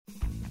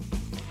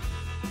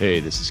Hey,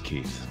 this is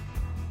Keith.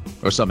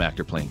 Or some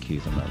actor playing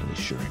Keith, I'm not really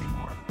sure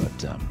anymore.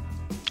 But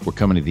we're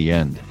coming to the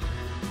end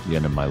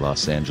of my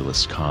Los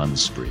Angeles con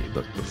spree.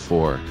 But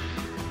before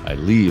I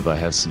leave, I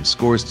have some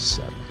scores to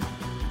settle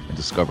and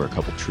discover a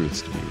couple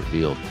truths to be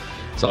revealed.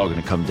 It's all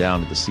going to come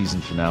down to the season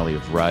finale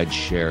of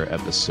Rideshare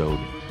Episode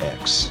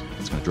X.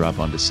 It's going to drop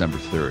on December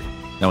 3rd.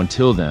 Now,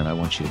 until then, I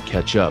want you to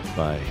catch up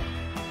by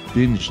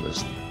binge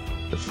listening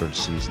the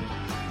first season.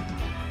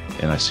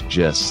 And I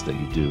suggest that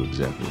you do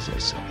exactly as I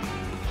say,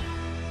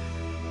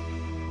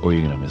 or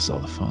you're going to miss all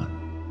the fun.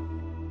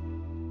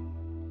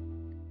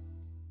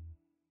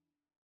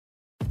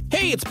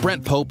 Hey, it's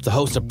Brent Pope, the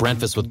host of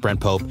Breakfast with Brent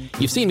Pope.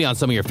 You've seen me on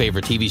some of your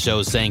favorite TV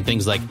shows saying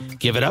things like,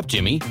 "Give it up,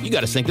 Jimmy. You got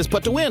to sink this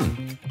putt to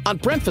win." On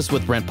Breakfast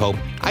with Brent Pope,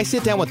 I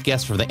sit down with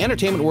guests from the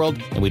entertainment world,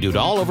 and we do it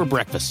all over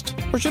breakfast.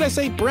 Or should I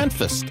say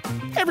Brentfast?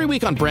 Every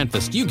week on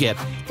Brentfast, you get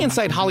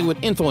inside Hollywood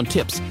info and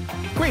tips,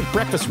 great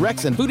breakfast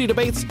recs and foodie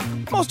debates.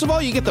 Most of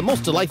all, you get the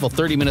most delightful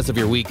 30 minutes of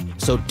your week.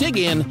 So dig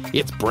in.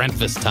 It's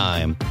Brentfast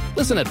time.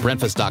 Listen at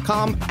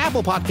Brentfast.com,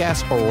 Apple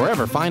Podcasts, or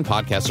wherever fine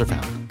podcasts are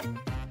found.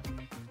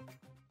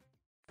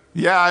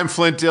 Yeah, I'm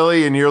Flint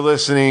Dilley, and you're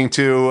listening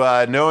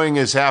to Knowing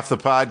is Half the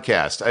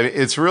Podcast. I mean,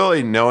 it's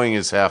really knowing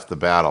is half the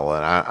battle,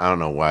 and I don't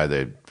know why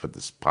they put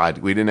this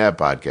We didn't have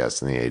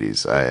podcasts in the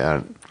 80s.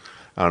 I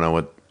don't know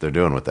what they're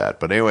doing with that.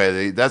 But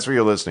anyway, that's what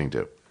you're listening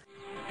to.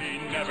 He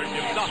never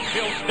gives up.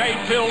 He'll stay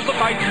till the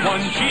fight's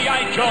won.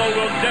 G.I. Joe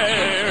will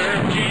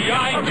dare.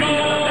 G.I.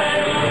 Joe.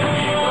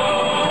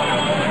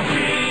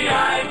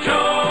 G.I.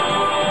 Joe.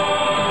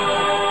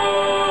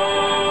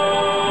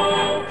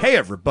 Hey,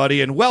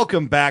 everybody, and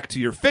welcome back to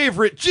your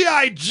favorite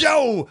G.I.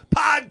 Joe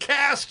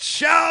podcast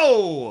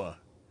show.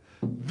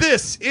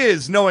 This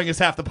is Knowing is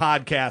Half the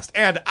Podcast,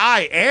 and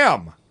I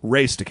am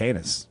Ray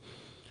Stacanis.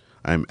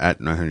 I'm at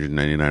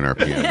 999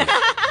 RPM.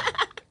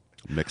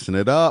 Mixing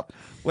it up.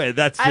 Wait,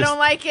 that's just, I don't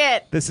like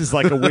it. This is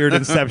like a weird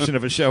inception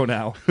of a show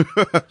now.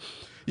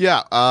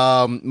 Yeah,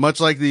 much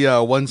like the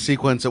one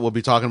sequence that we'll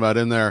be talking about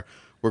in there,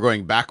 we're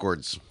going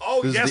backwards.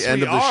 Oh, this yes, is the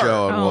end we of the are.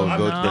 show, and we'll Oh,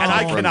 go no. to the And I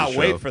front of cannot the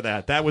wait show. for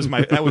that. That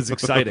was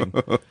exciting.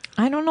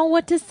 I don't know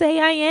what to say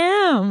I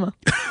am.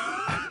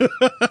 We're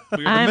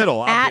in the I'm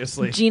middle, at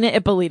obviously. Gina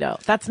Ippolito.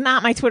 That's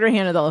not my Twitter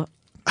handle, though.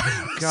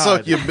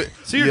 God.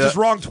 So you're just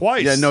wrong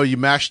twice. Yeah, no, she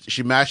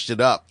mashed it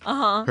up.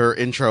 Her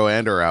intro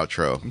and her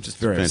outro. I'm just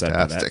very upset by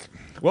that. fantastic.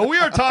 Well, we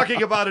are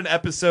talking about an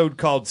episode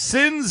called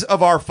Sins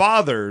of Our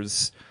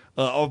Fathers.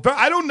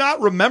 I do not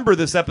remember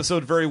this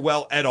episode very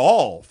well at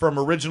all from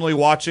originally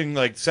watching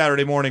like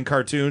Saturday morning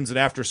cartoons and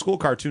after school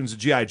cartoons of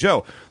G.I.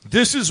 Joe.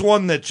 This is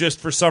one that just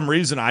for some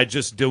reason I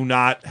just do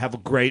not have a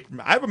great...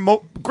 I have a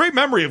great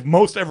memory of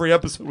most every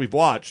episode we've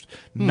watched.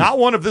 Not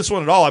one of this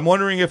one at all. I'm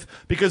wondering if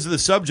because of the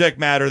subject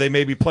matter they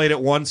maybe played it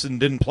once and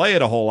didn't play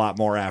it a whole lot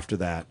more after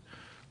that.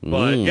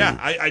 But yeah,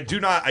 I do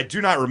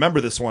not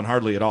remember this one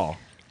hardly at all.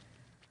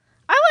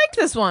 I liked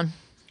this one.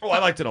 Oh, I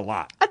liked it a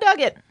lot. I dug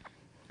it.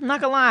 I'm not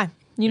gonna lie.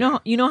 You know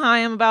how I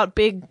am about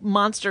big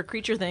monster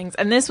creature things,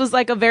 and this was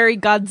like a very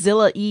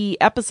Godzilla-y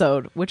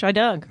episode, which I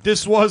dug.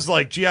 This was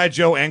like G.I.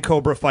 Joe and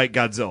Cobra fight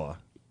Godzilla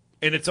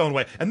in its own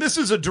way. And this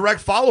is a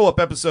direct follow-up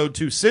episode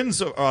to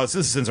Sins of Our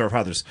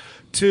Fathers,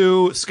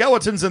 to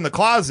Skeletons in the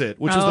Closet,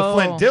 which was the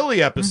Flint Dilley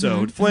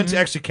episode. Flint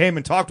actually came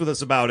and talked with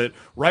us about it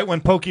right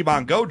when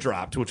Pokemon Go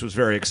dropped, which was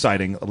very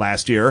exciting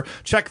last year.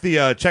 Check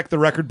the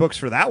record books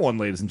for that one,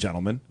 ladies and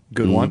gentlemen.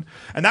 Good one.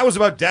 And that was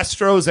about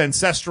Destro's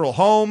ancestral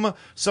home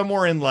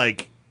somewhere in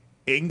like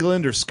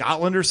England or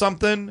Scotland or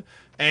something.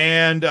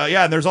 And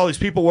and there's all these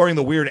people wearing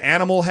the weird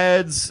animal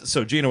heads.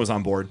 So Gina was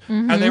on board.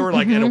 And they were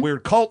like in a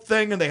weird cult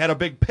thing, and they had a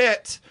big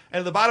pit. And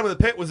at the bottom of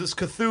the pit was this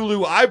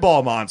Cthulhu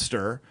eyeball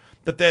monster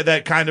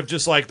that kind of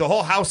just like the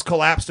whole house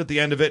collapsed at the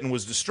end of it and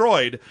was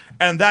destroyed.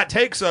 And that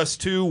takes us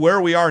to where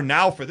we are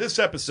now for this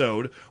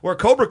episode, where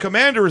Cobra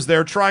Commander is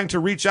there trying to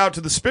reach out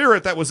to the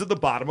spirit that was at the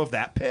bottom of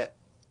that pit.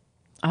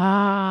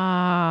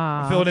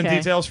 Fill it in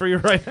details for you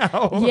right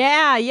now.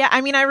 Yeah.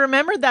 I mean, I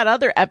remembered that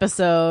other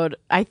episode.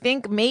 I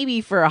think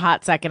maybe for a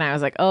hot second I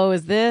was like, oh,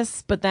 is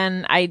this? But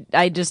then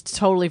I just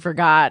totally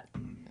forgot.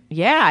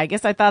 Yeah, I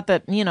guess I thought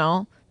that,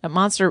 that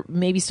monster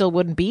maybe still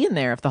wouldn't be in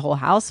there if the whole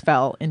house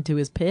fell into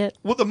his pit.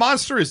 Well, the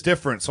monster is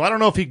different, so I don't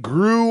know if he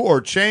grew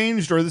or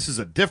changed, or this is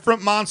a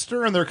different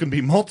monster, and there can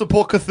be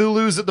multiple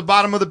Cthulhus at the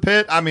bottom of the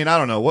pit. I mean, I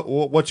don't know.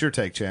 What's your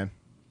take, Chan?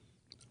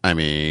 I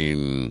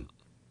mean,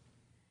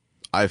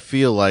 I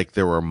feel like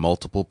there were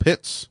multiple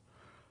pits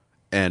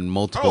and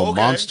multiple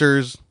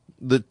monsters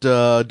that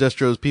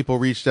Destro's people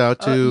reached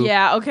out to.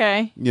 Yeah,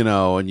 okay.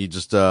 And you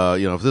just,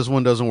 if this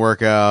one doesn't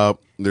work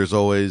out, there's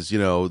always, the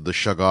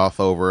Shuggoth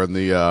over in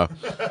the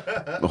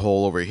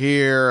hole over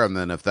here. And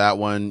then if that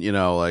one,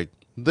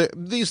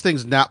 these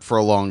things nap for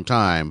a long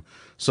time.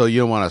 So you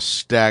don't want to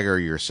stagger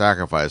your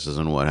sacrifices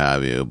and what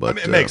have you. But I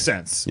mean, it makes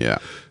sense. Yeah.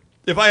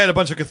 If I had a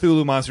bunch of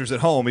Cthulhu monsters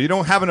at home, you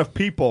don't have enough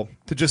people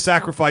to just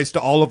sacrifice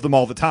to all of them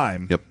all the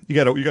time. Yep. You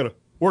gotta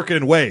work it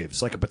in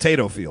waves, like a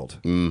potato field.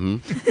 Mm-hmm.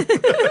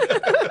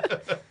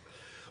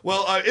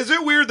 Well, is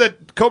it weird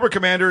that Cobra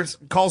Commander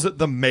calls it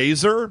the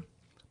Mazer?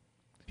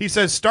 He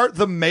says, "Start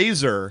the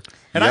mazer,"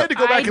 and I had to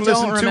go back and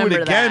listen to it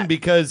remember again that.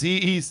 because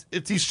he's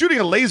shooting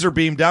a laser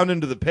beam down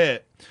into the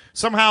pit.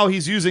 Somehow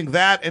he's using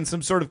that and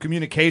some sort of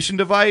communication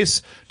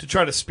device to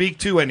try to speak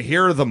to and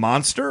hear the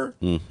monster.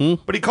 Mm-hmm.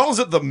 But he calls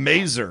it the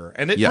mazer,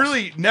 and it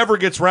really never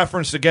gets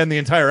referenced again the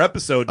entire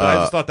episode. But I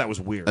just thought that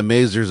was weird. A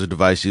maser is a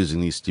device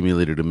using the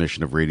stimulated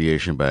emission of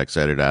radiation by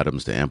excited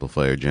atoms to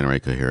amplify or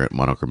generate coherent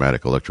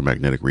monochromatic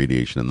electromagnetic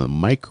radiation in the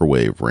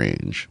microwave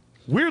range.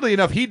 Weirdly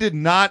enough, he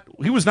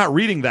was not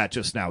reading that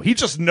just now. He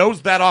just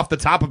knows that off the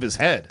top of his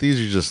head. These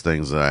are just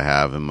things that I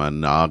have in my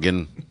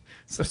noggin.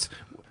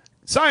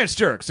 Science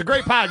Jerks, a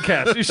great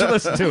podcast. You should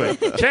listen to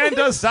it. Chan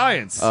does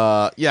science.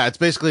 Yeah, it's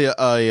basically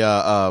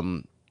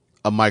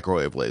a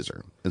microwave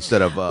laser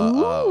instead of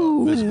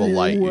visible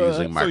light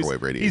using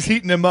microwave radiation. He's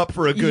heating him up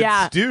for a good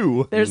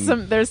stew.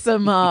 There's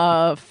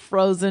some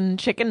frozen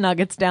chicken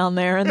nuggets down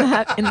there in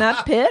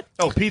that pit.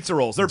 Oh, pizza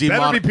rolls. There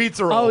better be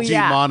pizza rolls. Oh,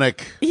 yeah.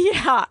 Demonic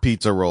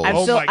pizza rolls.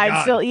 Oh my God.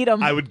 I'd still eat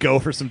them. I would go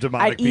for some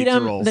demonic I'd eat pizza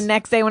them rolls. the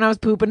next day when I was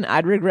pooping.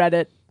 I'd regret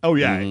it. Oh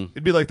yeah,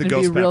 it'd be like the It'd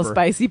ghost be real pepper.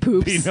 spicy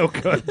poops. Be no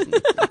good.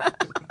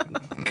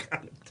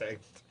 God dang.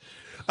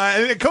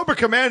 And Cobra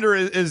Commander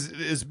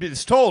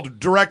is told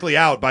directly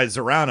out by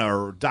Zorana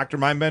or Dr.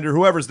 Mindbender,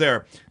 whoever's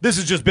there, this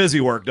is just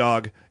busy work,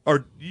 dog.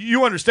 Or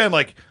you understand,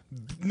 like,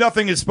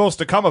 nothing is supposed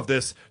to come of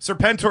this.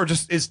 Serpentor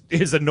just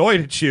is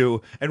annoyed at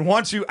you and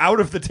wants you out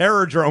of the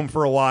Terrordrome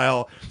for a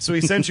while, so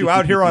he sent you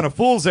out here on a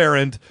fool's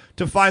errand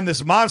to find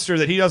this monster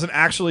that he doesn't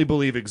actually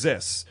believe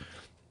exists.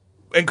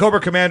 And Cobra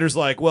Commander's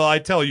like, well, I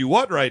tell you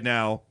what right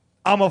now,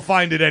 I'm going to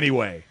find it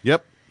anyway.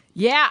 Yep.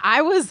 Yeah,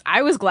 I was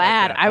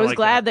glad. that. I was like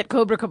glad that. that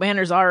Cobra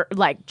Commanders are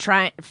like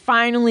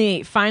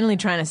finally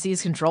trying to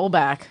seize control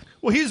back.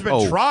 Well, he's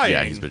been trying.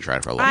 Yeah, he's been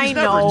trying for a long I time.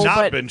 never know, not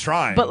but, been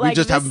trying. But We like,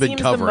 just this haven't been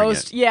seems covering the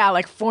most, it. Yeah,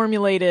 like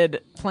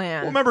formulated plan.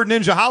 Well, remember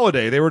Ninja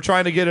Holiday? They were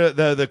trying to get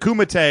the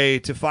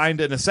Kumite to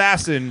find an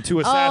assassin to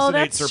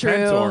assassinate that's true.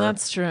 Serpentor.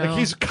 That's true. Like,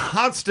 he's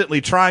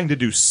constantly trying to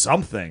do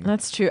something.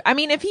 That's true. I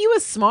mean, if he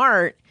was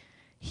smart,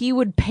 he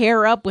would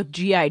pair up with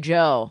G.I.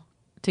 Joe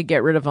to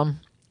get rid of him.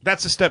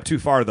 That's a step too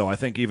far, though, I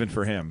think, even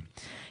for him.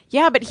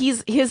 Yeah, but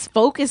his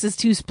focus is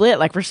too split.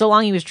 Like, for so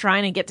long, he was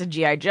trying to get to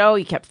G.I. Joe.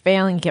 He kept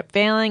failing.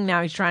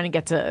 Now he's trying to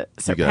get to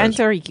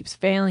Serpentor. He keeps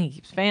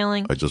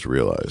failing. I just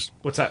realized.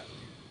 What's that?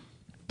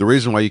 The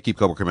reason why you keep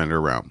Cobra Commander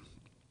around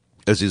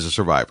is he's a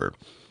survivor.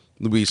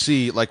 We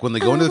see, like, when they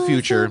go into the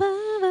future,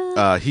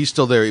 he's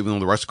still there even though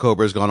the rest of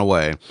Cobra has gone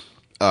away.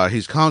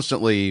 He's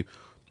constantly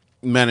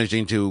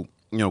managing to,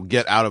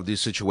 get out of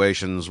these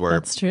situations where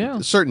That's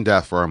true. certain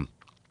death for him.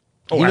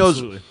 Oh,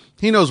 absolutely.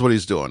 He knows what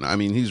he's doing. I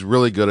mean, he's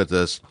really good at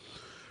this.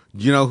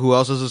 You know who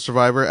else is a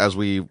survivor? As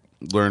we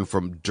learn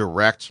from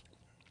direct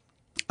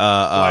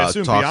I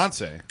assume talks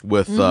Beyonce.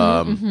 with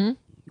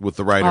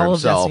the writer All of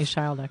himself. Destiny's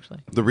Child, actually.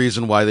 The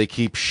reason why they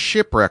keep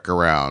Shipwreck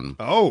around.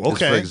 Oh, is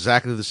okay. for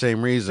exactly the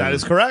same reason. That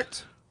is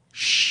correct.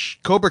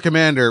 Cobra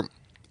Commander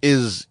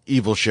is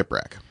evil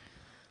Shipwreck.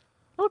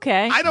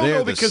 Okay. I don't They're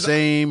know the because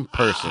same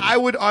person. I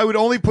would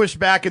only push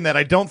back in that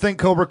I don't think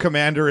Cobra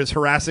Commander is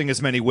harassing as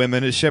many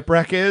women as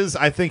Shipwreck is.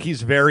 I think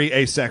he's very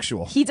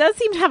asexual. He does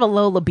seem to have a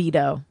low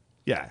libido.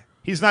 Yeah,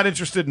 he's not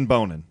interested in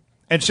boning.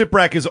 And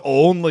Shipwreck is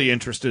only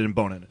interested in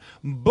boning.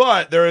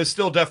 But there is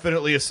still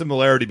definitely a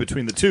similarity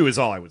between the two, is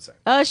all I would say.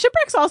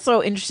 Shipwreck's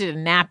also interested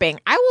in napping.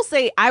 I will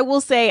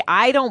say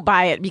I don't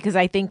buy it because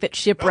I think that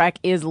Shipwreck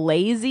is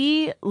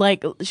lazy.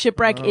 Like,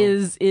 Shipwreck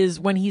is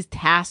when he's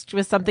tasked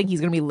with something,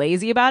 he's going to be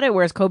lazy about it.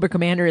 Whereas Cobra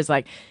Commander is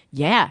like,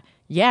 yeah,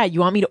 you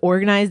want me to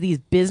organize these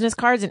business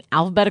cards in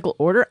alphabetical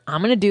order?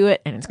 I'm going to do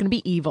it, and it's going to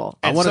be evil.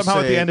 And wanna somehow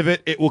at say- the end of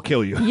it, it will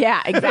kill you.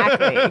 Yeah,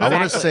 exactly. I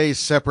want to say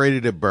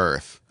separated at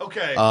birth.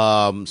 Okay.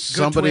 Somebody.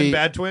 Good twin,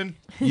 bad twin.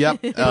 Yep.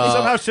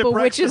 Somehow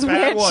Shipwreck's which is the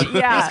bad which? one.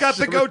 Yeah. He's got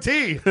the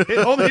goatee. It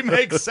only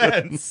makes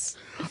sense.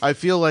 I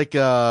feel like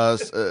Cobra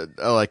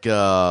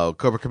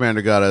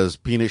Commander got his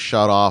penis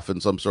shot off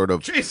in some sort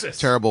of Jesus.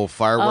 terrible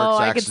fireworks Oh,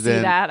 I accident. could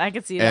see that. I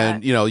could see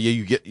And that.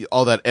 you get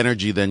all that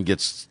energy then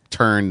gets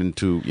turned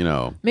into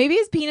Maybe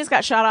his penis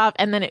got shot off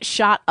and then it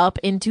shot up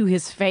into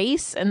his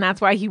face, and that's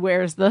why he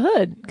wears the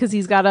hood, because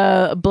he's got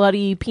a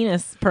bloody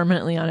penis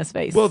permanently on his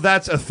face. Well,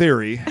 that's a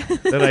theory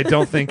that I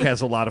don't think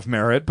has a lot of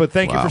merit, but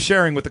thank you Wow. for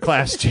sharing with the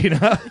class,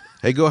 Gina.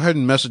 Hey, go ahead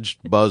and message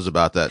Buzz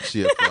about that.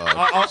 See if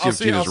I'll see if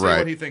see Gina's what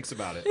right. he thinks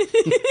about it.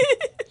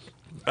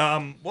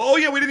 Well,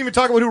 yeah, we didn't even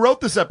talk about who wrote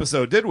this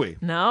episode, did we?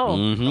 no.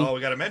 Oh, we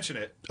got to mention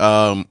it.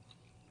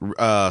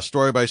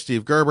 Story by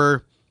Steve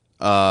Gerber,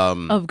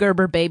 Of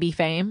Gerber baby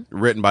fame.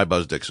 written by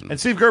Buzz Dixon. And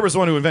Steve Gerber's the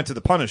one who invented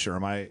the Punisher,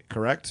 am I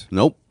correct?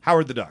 Nope.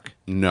 Howard the Duck.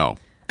 No.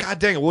 God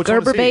dang it, which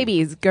Gerber one is he?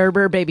 babies.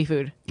 Gerber baby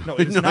food. No,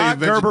 it's No, he not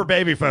invented- Gerber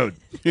baby food.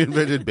 He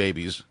invented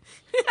babies.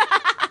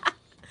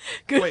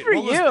 Good for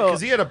you.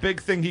 Because he had a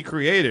big thing he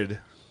created.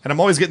 And I'm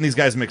always getting these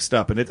guys mixed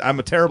up, and I'm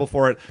terrible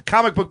for it.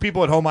 Comic book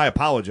people at home, I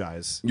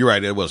apologize. You're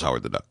right. It was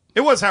Howard the Duck.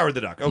 It was Howard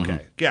the Duck.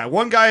 Okay. Yeah,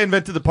 one guy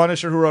invented the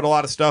Punisher who wrote a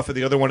lot of stuff, and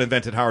the other one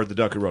invented Howard the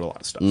Duck who wrote a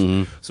lot of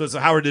stuff. So it's a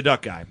Howard the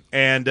Duck guy.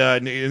 And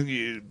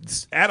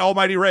at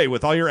Almighty Ray,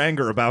 with all your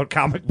anger about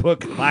comic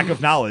book lack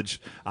of knowledge,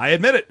 I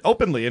admit it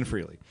openly and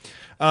freely.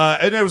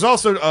 And it was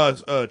also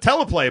a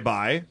teleplay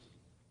by...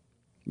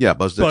 Yeah,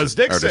 Buzz Dixon. Buzz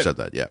Dixon. I already said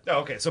that, yeah.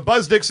 Oh, okay, so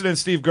Buzz Dixon and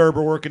Steve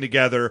Gerber working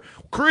together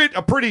create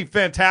a pretty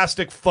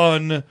fantastic,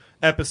 fun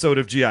episode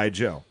of G.I.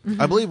 Joe.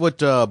 I believe what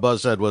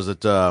Buzz said was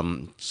that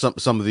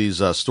some of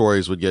these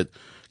stories would get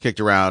kicked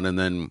around, and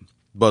then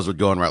Buzz would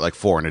go and write like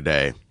 4 in a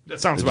day. That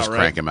sounds and about just right.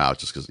 crank him out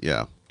just because,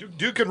 yeah.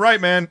 Duke can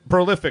write, man.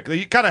 Prolific.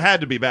 You kind of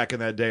had to be back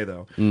in that day,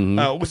 though.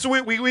 So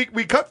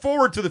we cut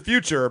forward to the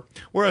future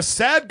where a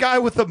sad guy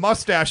with a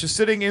mustache is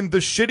sitting in the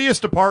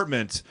shittiest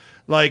apartment.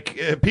 Like,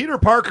 Peter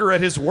Parker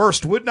at his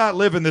worst would not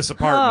live in this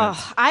apartment.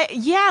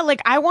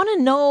 I want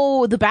to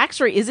know the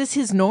backstory. Is this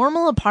his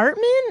normal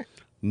apartment?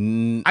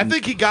 I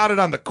think he got it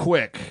on the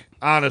quick,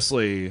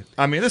 honestly.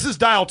 I mean, this is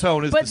Dial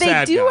Tone is But the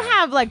sad they do guy.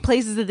 have like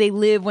places that they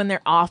live when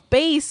they're off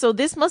base, so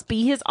this must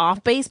be his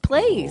off base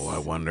place. Oh, I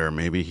wonder.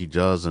 Maybe he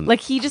doesn't. Like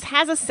he just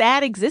has a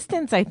sad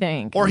existence, I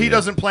think. Or he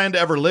doesn't plan to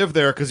ever live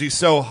there because he's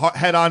so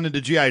head on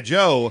into G.I.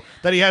 Joe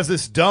that he has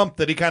this dump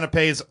that he kind of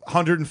pays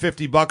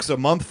 $150 a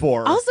month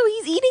for. Also,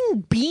 he's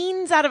eating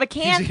beans out of a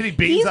can. He's eating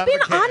beans He's out of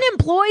been a can.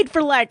 unemployed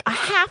for like a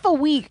half a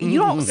week. You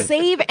don't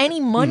save any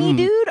money,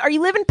 dude. Are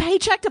you living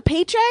paycheck to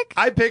paycheck?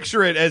 I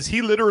picture it as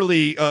he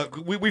literally,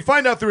 we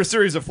find out through a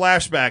series of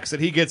flashbacks that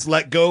he gets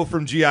let go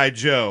from G.I.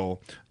 Joe.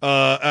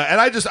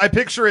 And I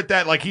picture it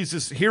that like he's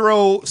this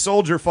hero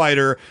soldier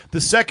fighter.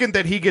 The second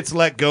that he gets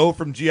let go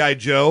from G.I.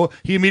 Joe,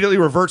 he immediately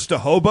reverts to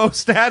hobo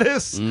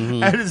status.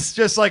 And it's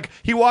just like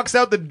he walks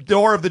out the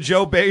door of the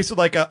Joe base with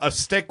like a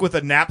stick with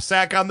a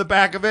knapsack on the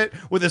back of it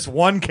with this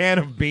one can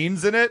of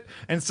beans in it.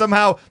 And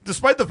somehow,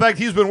 despite the fact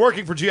he's been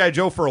working for G.I.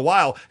 Joe for a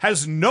while,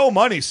 has no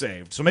money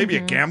saved. So maybe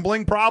a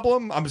gambling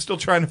problem? I'm still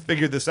trying to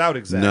figure this out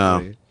exactly.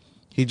 No.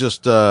 He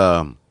just,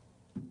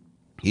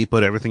 he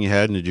put everything he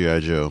had into G.I.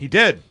 Joe. He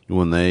did.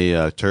 When they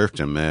turfed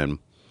him, man,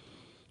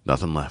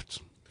 nothing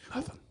left.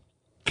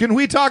 Can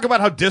we talk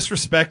about how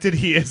disrespected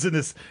he is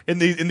in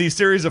these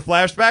series of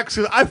flashbacks?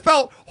 'Cause I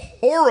felt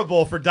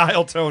horrible for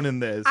Dial Tone in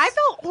this. I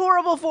felt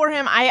horrible for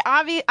him.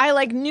 I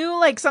like knew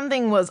like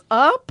something was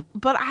up,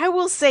 but I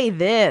will say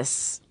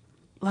this,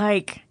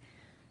 like.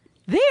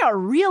 They are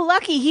real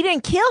lucky he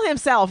didn't kill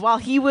himself while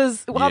this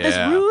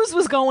ruse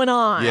was going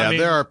on. Yeah,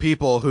 there are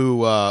people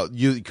who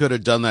you could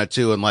have done that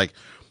too, and like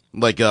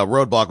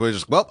Roadblock was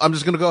just, well, I'm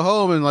just gonna go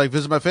home and like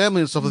visit my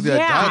family and stuff like that.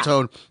 Yeah. Dial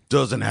Tone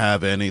doesn't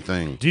have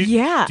anything. Do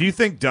you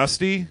think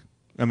Dusty?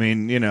 I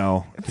mean,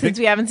 Since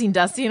we haven't seen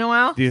Dusty in a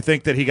while. do you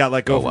think that he got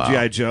let go from wow.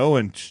 G.I. Joe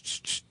and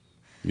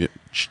Yeah,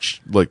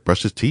 like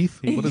brush his teeth?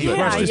 What is he Yeah,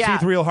 brushed his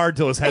teeth real hard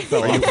till his head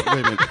fell off? that? Wait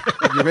a minute.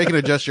 You're making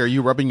a gesture. Are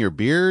you rubbing your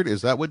beard?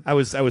 Is that what? I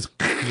was. Is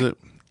it?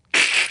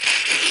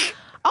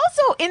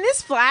 Also, in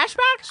this flashback,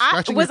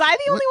 Scratching was your- I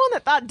the only one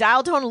that thought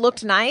Dial Tone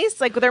looked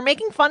nice? Like they're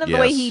making fun of the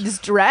way Yes. he's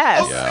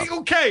dressed. Yeah.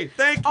 Okay,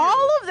 thank you.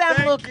 All of them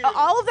Thank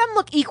you.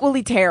 look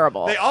equally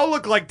terrible. They all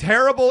look like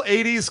terrible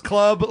 '80s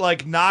club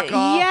like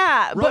knockoff.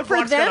 Yeah, but for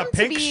Roadblock's them got a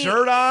pink to be,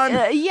 shirt on.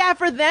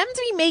 for them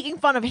to be making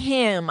fun of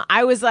him,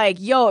 I was like,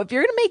 yo, if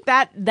you're gonna make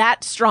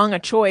that strong a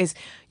choice,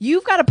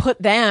 you've got to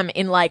put them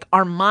in like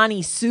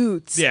Armani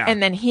suits, Yeah.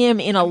 and then him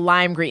in a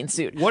lime green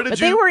suit. What did but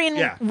they you- were in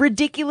yeah.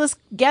 ridiculous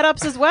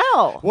get-ups as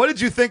well. What did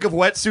you think of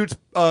Wetsuit's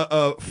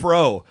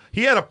fro?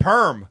 He had a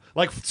perm,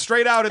 like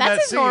straight out in That's that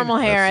his scene. normal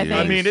hair, I That's-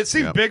 think. I mean, it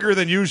seemed Yep. bigger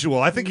than usual.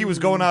 I think he was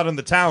going out in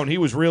the town. He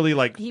was really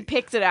like He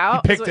picked it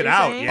out. He is picked what it you're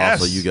out, saying? yeah.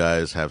 Also, Yes. you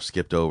guys have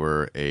skipped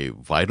over a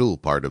vital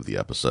part of the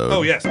episode.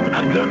 Oh yes.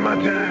 I've done my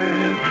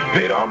time,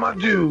 paid all my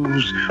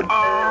dues. Oh,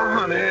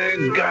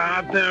 honey,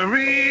 got the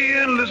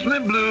real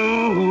listening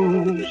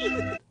blues.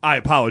 I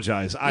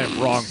apologize. I am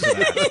wrong for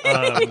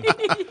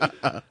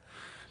that.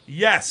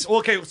 Yes.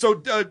 Okay. So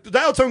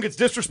Dial Tone gets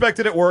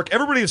disrespected at work.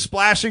 Everybody is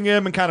splashing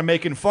him and kind of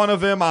making fun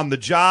of him on the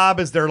job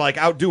as they're like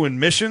out doing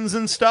missions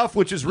and stuff,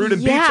 which is rude.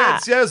 And Yeah.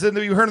 Beachhead says, and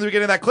you heard in the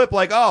beginning of that clip,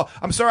 like, "Oh,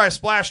 I'm sorry, I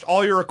splashed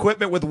all your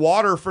equipment with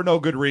water for no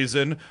good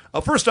reason."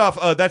 First off,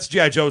 that's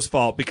G.I. Joe's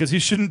fault because he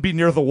shouldn't be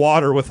near the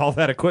water with all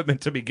that equipment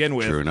to begin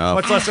with. True enough.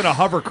 Much less in a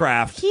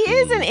hovercraft. He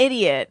is an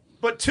idiot.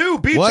 But two,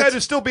 Beachhead What?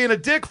 is still being a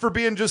dick for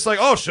being just like,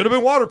 "Oh, should have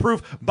been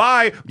waterproof."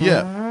 Bye.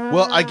 Yeah.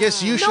 Well, I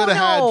guess you should have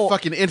no. had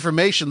fucking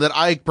information that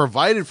I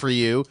provided for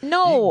you.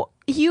 No,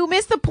 you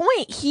missed the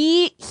point.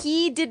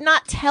 He did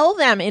not tell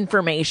them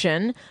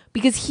information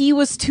because he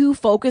was too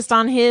focused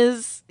on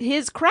his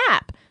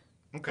crap.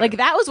 Like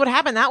that was what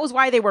happened. That was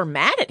why they were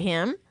mad at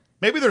him.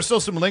 Maybe there's still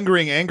some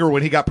lingering anger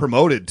when he got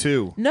promoted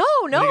too. No,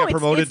 he got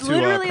promoted it's to,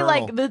 literally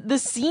colonel. like the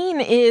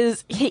scene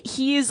is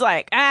he's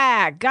like,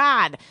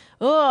 God,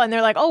 oh, and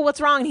they're like, oh,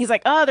 what's wrong? And he's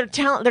like, oh,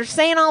 they're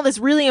saying all this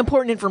really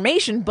important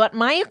information, but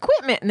my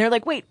equipment, and they're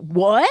like, wait,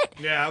 what?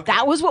 Yeah, okay.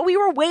 That was what we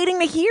were waiting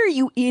to hear,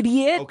 you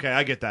idiot. Okay,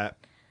 I get that.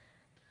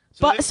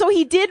 So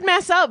he did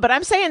mess up, but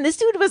I'm saying this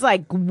dude was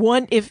like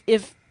one. If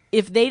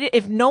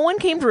if no one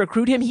came to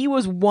recruit him, he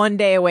was 1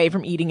 day away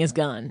from eating his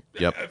gun.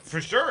 Yep.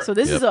 For sure. So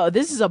this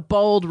is a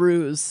bold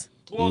ruse.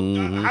 Well,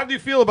 how do you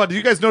feel about it? Do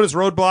you guys notice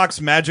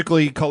Roadblock's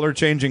magically color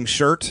changing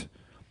shirt?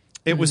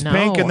 It was No.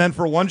 pink, and then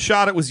for one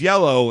shot it was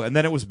yellow, and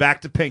then it was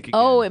back to pink again.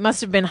 Oh, it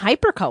must have been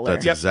hypercolor.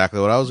 That's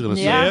exactly what I was going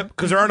to say. Yeah. Yep,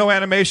 because there are no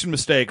animation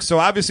mistakes. So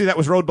obviously that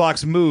was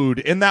Roadblock's mood.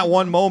 In that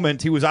one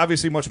moment, he was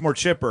obviously much more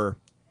chipper,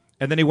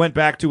 and then he went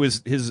back to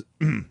his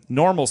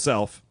normal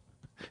self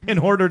in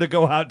order to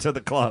go out to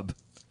the club.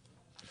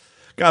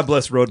 God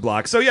bless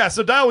Roadblock. So yeah,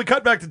 we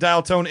cut back to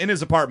Dial Tone in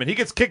his apartment. He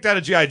gets kicked out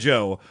of G.I.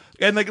 Joe.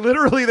 And like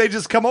literally they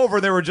just come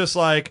over. They were just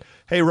like,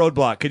 hey,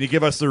 Roadblock, can you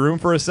give us the room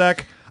for a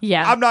sec?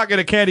 Yeah. I'm not going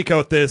to candy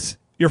coat this.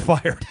 You're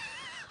fired.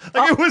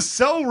 It was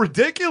so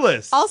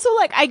ridiculous. Also,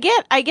 like, I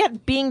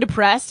get being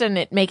depressed and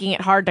it making it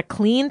hard to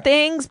clean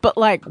things, but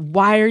like,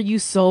 why are you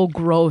so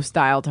gross,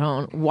 Dial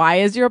Tone? Why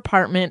is your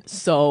apartment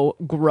so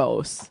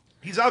gross?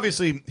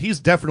 He's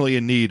definitely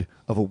in need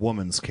of a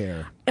woman's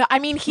care. I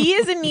mean, he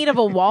is in need of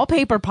a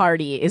wallpaper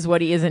party, is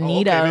what he is in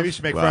need Okay, of. maybe you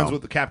should make friends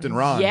with Captain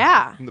Ron.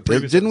 Yeah. From the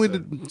previous Didn't we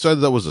episode. decide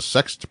that was a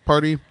sex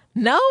party?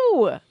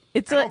 No.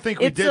 It's I don't think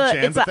we did,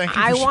 Chan, but thank you for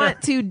I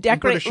want sharing. to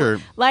decorate. sure.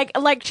 Like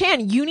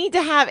Chan, you need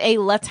to have a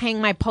let's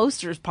hang my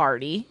posters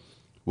party.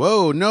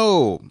 Whoa,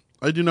 no.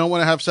 I do not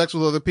want to have sex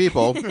with other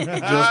people.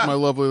 Just my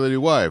lovely lady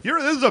wife.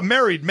 This is a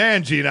married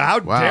man, Gina. How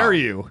Wow. dare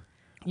you?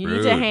 You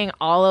need to hang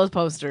all those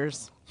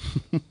posters.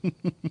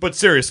 But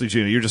seriously,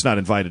 Gina, you're just not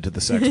invited to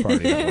the sex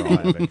party that we're all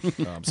having.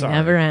 Oh, I'm sorry.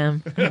 Never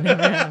am.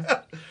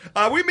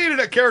 We meet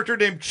a character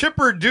named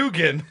Chipper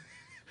Dugan.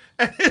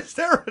 And is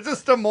there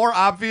just a more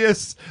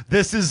obvious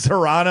 "this is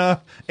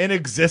Zorana" in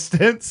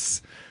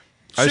existence?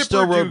 I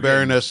still Chipper wrote Dugan.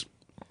 Baroness.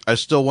 I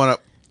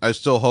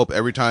still hope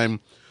every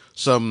time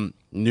some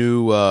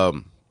new,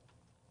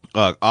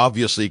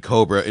 obviously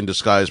Cobra in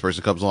disguise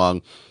person comes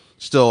along,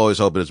 still always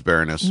hoping it's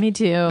Baroness. Me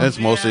too. And it's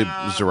mostly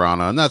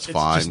Zorana, and that's It's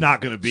fine. just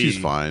not gonna be.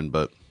 She's fine,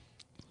 but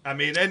I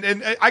mean,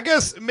 and I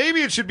guess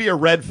maybe it should be a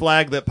red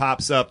flag that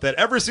pops up that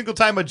every single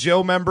time a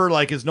Joe member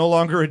is no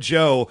longer a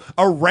Joe,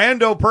 a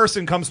rando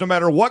person comes, no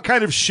matter what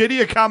kind of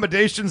shitty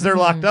accommodations they're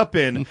locked up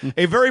in.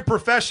 A very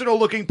professional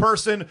looking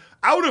person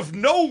out of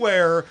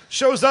nowhere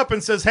shows up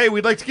and says, "Hey,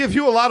 we'd like to give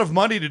you a lot of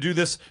money to do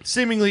this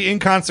seemingly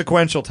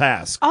inconsequential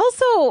task."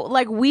 Also,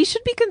 we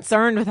should be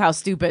concerned with how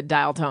stupid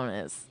Dial Tone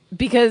is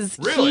because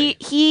Really?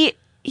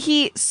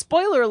 he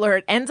spoiler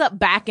alert ends up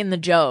back in the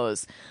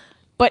Joes,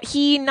 but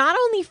he not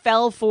only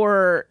fell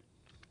for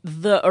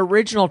the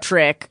original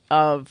trick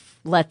of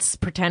let's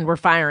pretend we're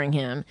firing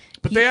him,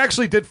 But they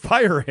actually did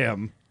fire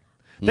him.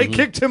 They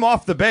kicked him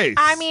off the base.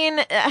 I mean,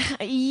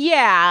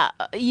 yeah,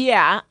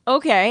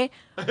 okay,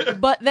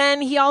 but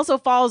then he also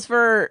falls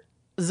for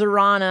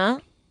Zorana.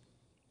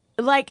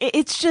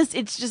 It's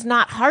just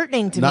not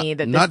heartening to me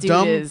that this not dude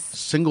dumb, is.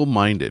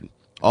 single-minded.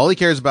 All he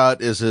cares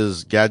about is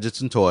his gadgets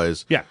and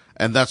toys. Yeah.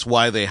 And that's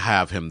why they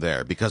have him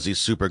there, because he's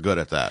super good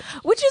at that.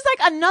 Which is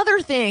another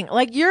thing.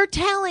 You're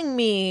telling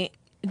me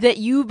that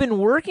you've been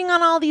working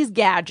on all these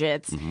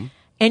gadgets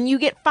and you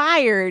get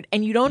fired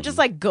and you don't just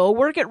go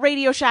work at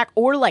Radio Shack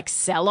or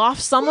sell off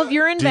some of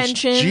your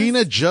inventions. Did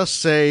Gina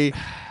just say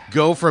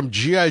go from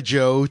G.I.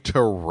 Joe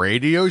to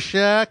Radio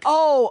Shack?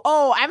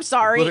 Oh, I'm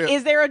sorry. But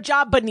Is there a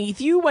job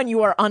beneath you when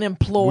you are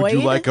unemployed? Would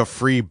you like a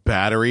free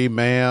battery,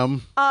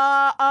 ma'am?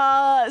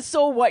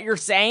 So what you're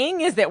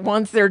saying is that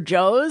once they're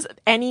Joes,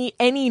 any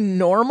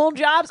normal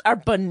jobs are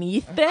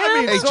beneath them? I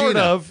mean, Hey, sort Gina.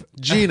 of.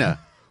 Gina,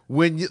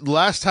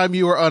 last time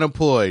you were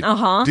unemployed,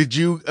 did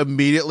you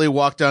immediately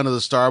walk down to the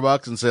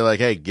Starbucks and say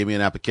hey, give me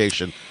an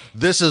application?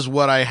 This is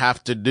what I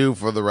have to do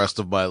for the rest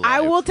of my life.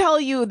 I will tell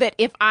you that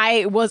if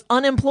I was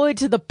unemployed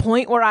to the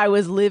point where I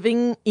was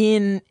living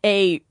in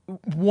a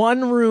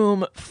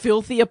one-room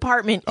filthy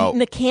apartment eating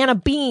a can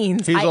of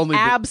beans, He's I only been-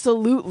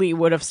 absolutely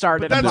would have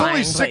started That's applying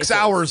only 6 places.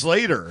 hours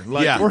later.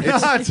 Yeah, We're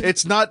not.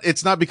 it's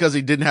not because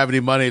he didn't have any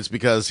money. It's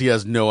because he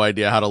has no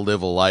idea how to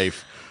live a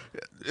life.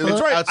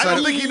 That's right. I Outside don't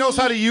of- think he knows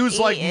how to use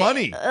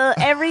money.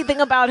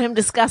 Everything about him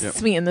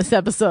disgusts me in this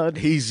episode.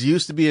 He's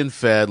used to being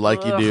fed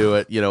like you do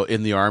at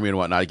in the army and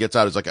whatnot. He gets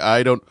out. He's like,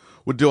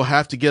 do I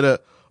have to get a?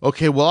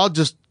 Okay, well, I'll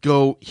just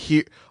go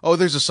here. Oh,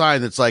 there's a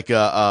sign that's rooms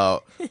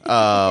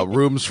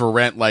for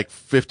rent,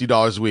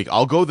 $50 a week.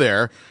 I'll go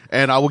there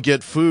and I will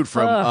get food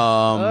from.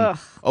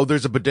 Oh,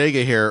 there's a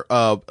bodega here.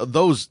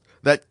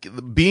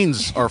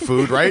 Beans are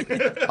food, right?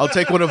 I'll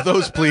take one of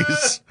those,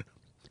 please.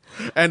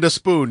 And a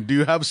spoon. Do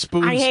you have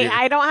spoons here?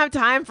 I don't have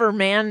time for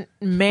man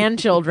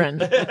children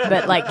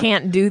that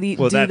can't do the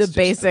Well, do that's the just the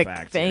basic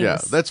fact. things. Yeah,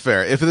 that's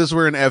fair. If this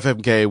were an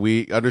FMK,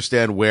 we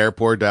understand where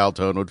poor Dial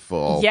Tone would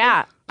fall.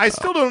 Yeah. I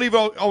still don't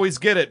even always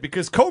get it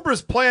because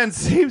Cobra's plan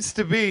seems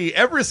to be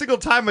every single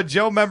time a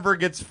Joe member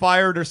gets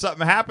fired or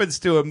something happens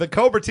to him, the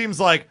Cobra team's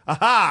like,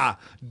 aha,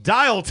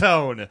 Dial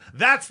Tone.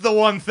 That's the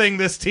one thing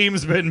this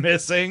team's been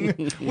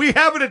missing. We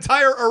have an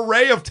entire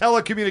array of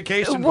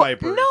telecommunication Well,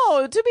 vipers.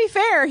 no, to be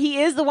fair,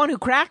 he is the one who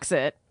cracks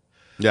it.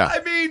 Yeah.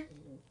 I mean,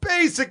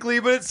 Basically,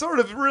 but it sort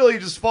of really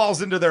just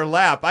falls into their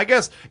lap. I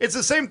guess it's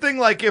the same thing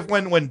like if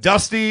when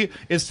Dusty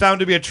is found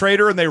to be a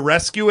traitor and they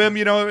rescue him,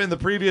 in the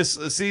previous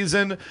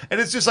season, and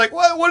it's just like,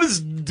 what is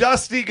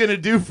Dusty going to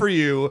do for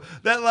you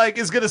that like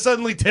is going to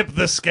suddenly tip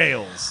the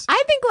scales?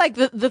 I think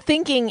like the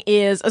thinking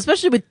is,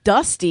 especially with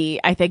Dusty,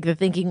 I think the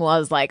thinking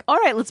was like, all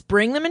right, let's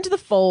bring them into the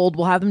fold.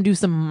 We'll have them do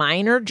some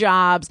minor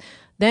jobs.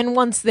 Then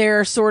once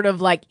they're sort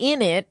of like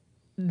in it,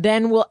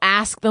 then we'll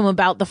ask them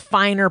about the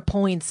finer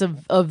points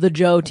of the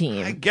Joe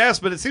team. I guess,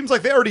 but it seems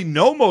like they already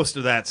know most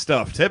of that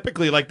stuff.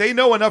 Typically, like they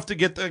know enough to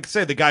get,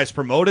 say, the guys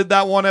promoted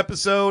that one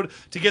episode,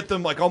 to get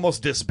them like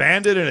almost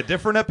disbanded in a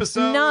different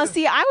episode. No,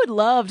 see, I would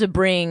love to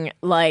bring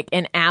like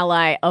an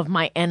ally of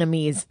my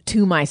enemies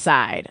to my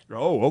side.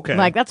 Oh, okay.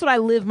 Like that's what I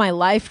live my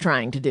life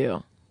trying to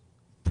do.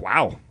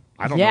 Wow.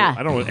 I don't Yeah. know.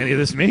 I don't know what any of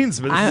this means,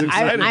 but it's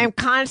exciting. I'm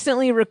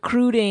constantly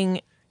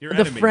recruiting Your the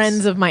enemies.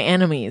 friends of my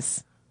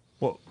enemies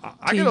Well,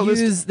 I to got a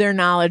list. use their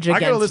knowledge I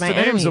got a against list my of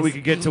names enemies. so we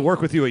could get to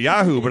work with you at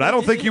Yahoo, but I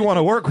don't think you want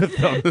to work with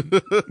them.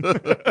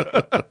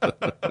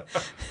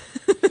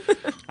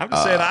 I'm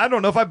just saying, I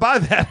don't know if I buy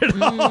that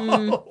at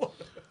all.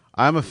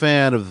 I'm a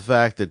fan of the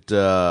fact that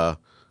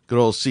good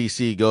old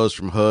CC goes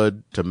from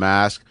hood to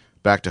mask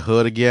back to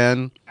hood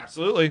again.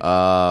 Absolutely.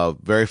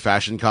 Very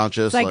fashion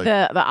conscious. It's like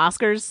the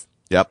Oscars.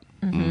 Yep.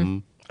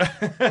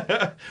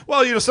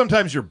 Well,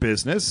 sometimes you're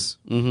business,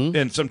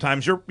 and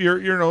sometimes you're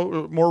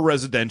more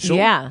residential.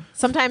 Yeah.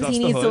 Sometimes Dust he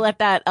the needs to hood. let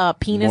that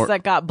penis More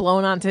that got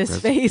blown onto his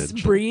face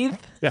residential. breathe.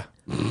 Yeah.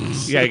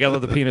 Yeah, you gotta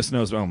let the penis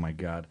nose. Oh my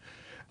god.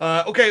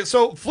 Okay,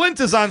 so Flint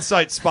is on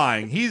site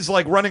spying. He's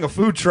like running a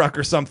food truck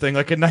or something,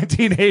 like in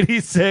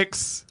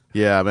 1986.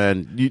 Yeah,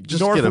 man. You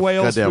just North get a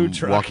Wales goddamn food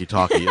truck.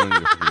 walkie-talkie. You don't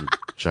need a freaking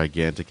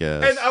gigantic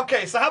ass. And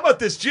okay, so how about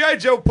this? G.I.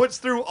 Joe puts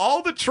through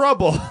all the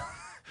trouble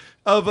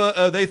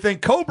of they think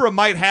Cobra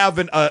might have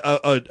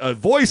a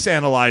voice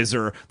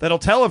analyzer that'll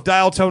tell if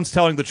Dial Tone's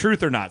telling the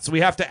truth or not. So we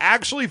have to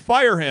actually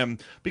fire him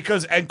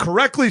because, and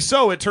correctly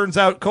so, it turns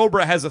out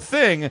Cobra has a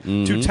thing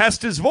to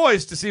test his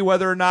voice to see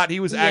whether or not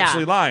he was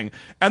actually lying.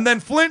 And then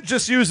Flint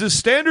just uses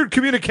standard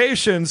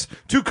communications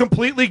to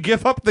completely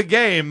give up the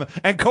game,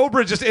 and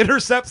Cobra just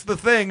intercepts the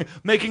thing,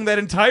 making that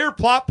entire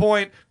plot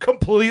point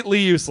completely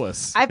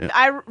useless.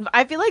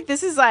 I feel like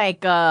this is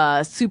like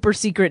super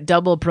secret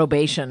double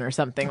probation or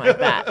something like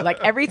that. Like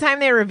every time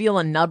they reveal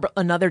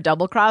another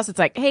double cross, it's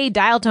like, hey,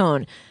 Dial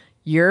Tone,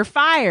 you're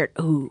fired.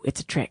 Ooh, it's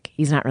a trick.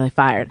 He's not really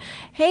fired.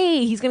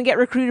 Hey, he's going to get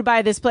recruited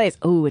by this place.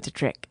 Ooh, it's a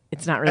trick.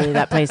 It's not really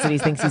that place that he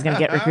thinks he's going to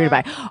get recruited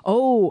by.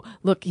 Oh,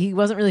 look, he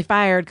wasn't really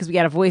fired because we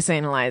got a voice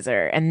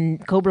analyzer.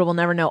 And Cobra will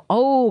never know.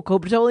 Oh,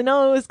 Cobra totally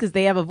knows because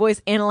they have a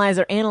voice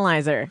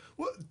analyzer.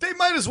 Well, they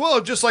might as well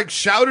have just like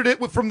shouted it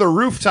from the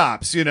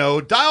rooftops,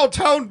 Dial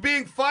Tone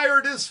being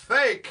fired is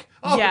fake.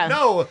 Oh, Yeah.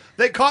 no,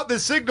 they caught the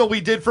signal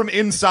we did from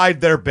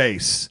inside their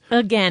base.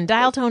 Again,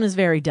 Dial Tone is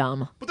very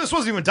dumb. But this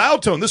wasn't even Dial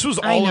Tone. This was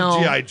I all know.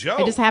 of G.I. Joe.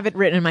 I just have it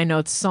written in my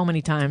notes so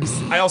many times.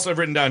 I also have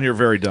written down here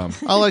very dumb.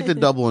 I like the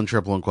double and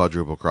triple and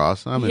quadruple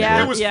cross. I'm Yeah.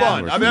 into It was Yeah.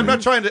 fun. I mean, I'm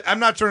not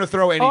trying to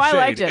throw any Oh, I shade.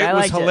 liked it. I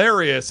was liked it.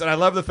 hilarious, and I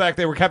love the fact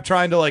they kept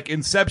trying to like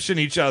inception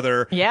each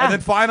other. Yeah. And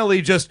then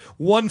finally, just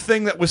one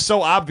thing that was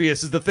so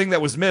obvious is the thing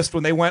that was missed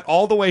when they went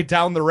all the way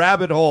down the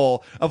rabbit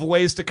hole of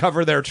ways to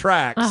cover their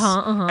tracks,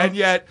 and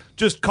yet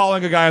just calling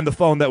a guy on the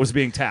phone that was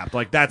being tapped.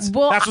 Like that's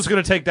what's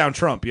going to take down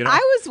Trump.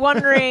 I was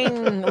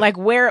wondering like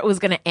where it was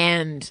going to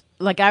end.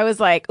 Like I was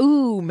like,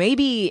 ooh,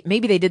 maybe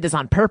they did this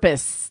on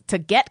purpose to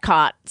get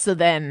caught. So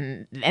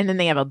then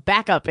they have a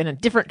backup in a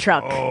different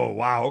truck. Oh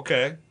wow,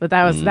 okay. But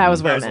that was where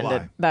was it a lie.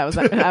 ended. That was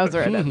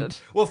where it ended.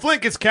 Well,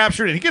 Flint gets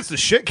captured and he gets the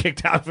shit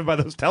kicked out of him by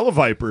those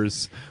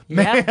televipers.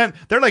 Yeah. Man,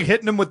 they're like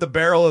hitting him with the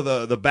barrel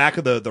of the back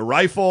of the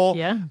rifle,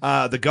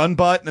 the gun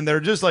butt, and they're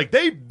just like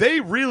they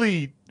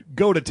really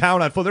go to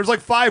town on Flint. There's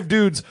like 5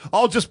 dudes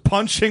all just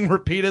punching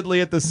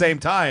repeatedly at the same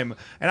time.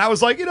 And I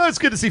was like, it's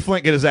good to see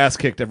Flint get his ass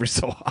kicked every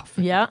so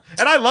often. Yeah.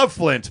 And I love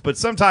Flint, but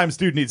sometimes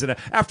dude needs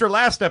after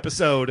last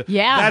episode,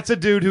 that's a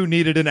dude who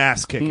needed an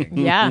ass kicking.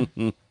 Yeah.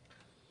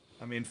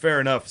 I mean,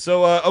 fair enough.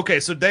 So, okay,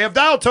 so they have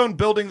Dial Tone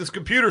building this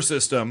computer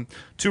system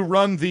to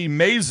run the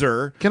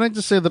Mazer. Can I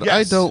just say that I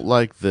Yes. don't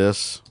like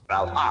this? In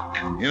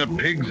a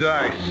pig's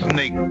eye,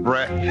 snake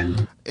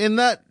breath.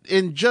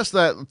 In just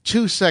that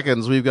 2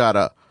 seconds, we've got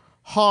a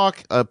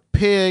hawk, a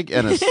pig,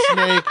 and a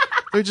snake.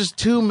 There's just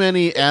too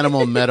many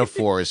animal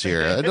metaphors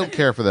here. I don't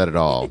care for that at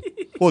all.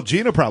 Well,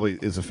 Gina probably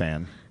is a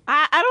fan.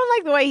 I don't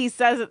like the way he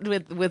says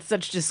it with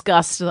such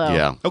disgust though.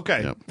 Yeah.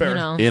 Okay, Yep. fair. You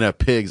know. In a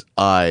pig's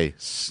eye,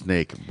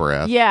 snake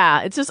breath.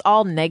 Yeah, it's just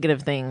all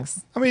negative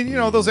things. I mean,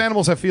 those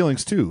animals have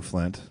feelings too,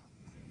 Flint.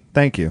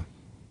 Thank you.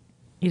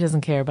 He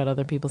doesn't care about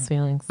other people's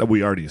feelings.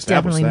 We already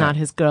established Definitely that. not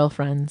his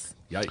girlfriend's.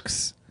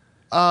 Yikes.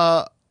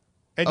 A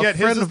And yet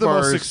his friend is of the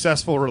most ours-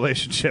 successal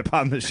relationship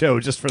on the show,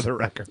 just for the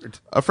record.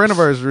 A friend of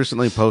ours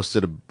recently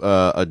posted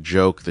a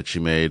joke that she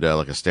made,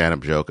 like a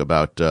stand-up joke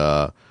about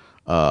the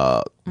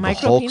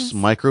Hulk's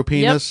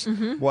micropenis. Yep.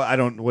 Mm-hmm.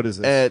 Well, what is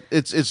it?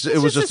 It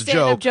was just a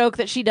stand-up joke.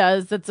 that she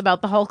does that's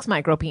about the Hulk's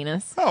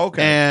micropenis. Oh,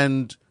 okay.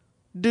 And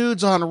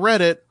dudes on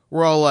Reddit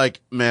we're all like,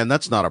 man,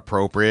 that's not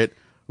appropriate.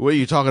 What are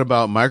you talking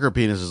about micro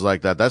penises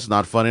like that? That's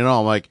not funny at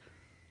all. I'm like,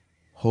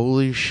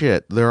 holy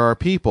shit. There are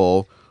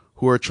people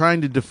who are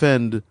trying to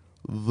defend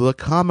the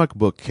comic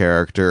book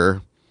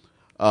character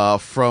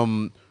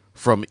from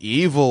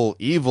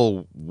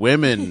evil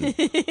women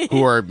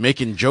who are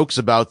making jokes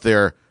about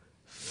their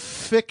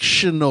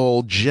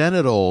fictional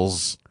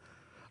genitals.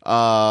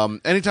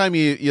 Anytime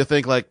you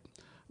think like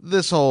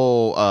this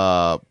whole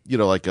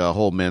like a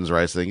whole men's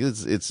rights thing,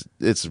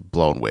 it's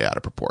blown way out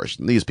of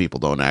proportion. These people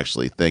don't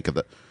actually think of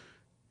the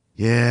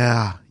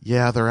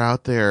they're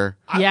out there.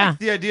 I like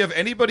the idea of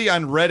anybody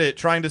on Reddit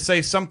trying to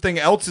say something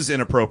else is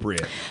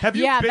inappropriate. Have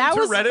you been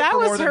to Reddit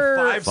for more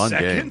than 5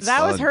 seconds?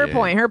 That was her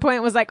point. Her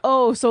point was like,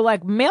 oh, so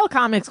like male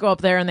comics go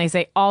up there and they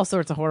say all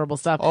sorts of horrible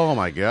stuff. Oh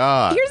my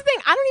God. Here's the thing.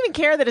 I don't even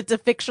care that it's a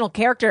fictional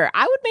character.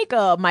 I would make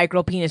a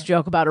micro penis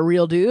joke about a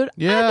real dude.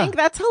 Yeah. I think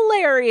that's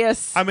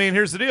hilarious. I mean,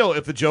 here's the deal.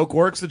 If the joke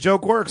works, the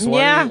joke works.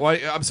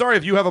 Why, I'm sorry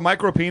if you have a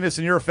micro penis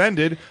and you're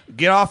offended.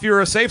 Get off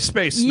your safe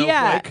space, snowflake.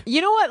 Yeah. You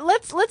know what?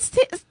 Let's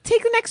take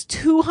the next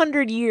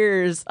 200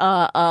 years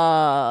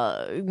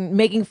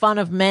making fun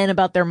of men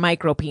about their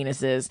micro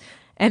penises.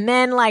 And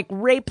then, like,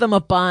 rape them a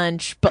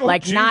bunch, but,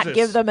 not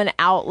give them an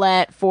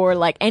outlet for,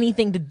 like,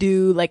 anything to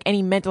do, like,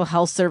 any mental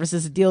health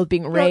services to deal with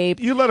being raped.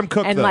 You let them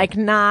cook, and, though. like,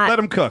 not... Let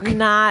them cook.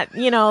 Not,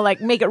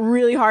 like, make it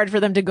really hard for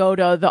them to go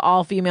to the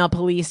all-female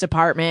police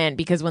department,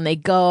 because when they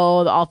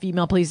go, the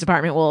all-female police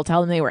department will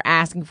tell them they were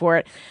asking for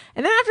it.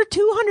 And then after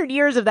 200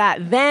 years of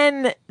that,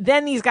 then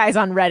these guys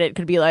on Reddit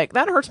could be like,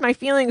 that hurts my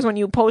feelings when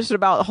you posted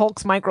about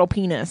Hulk's micro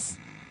penis.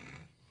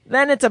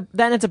 Then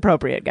it's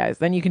appropriate, guys.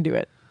 Then you can do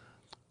it.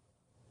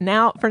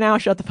 For now,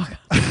 shut the fuck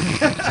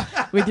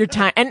up with your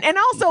time. And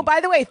also, by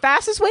the way,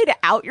 fastest way to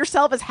out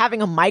yourself is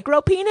having a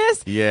micro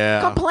penis.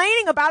 Yeah.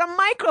 Complaining about a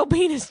micro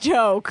penis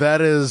joke. That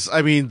is,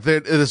 I mean,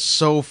 it is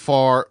so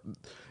far.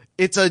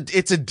 It's a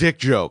dick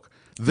joke.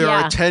 There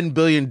are 10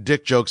 billion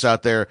dick jokes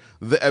out there.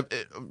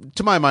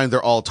 To my mind,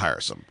 they're all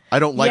tiresome. I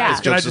don't like this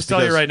joke. Can I just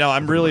tell you right now,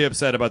 I'm really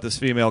upset about this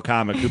female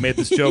comic who made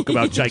this joke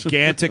about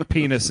gigantic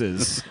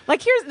penises.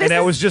 Like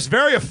that was just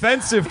very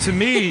offensive to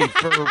me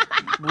for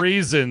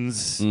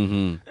reasons.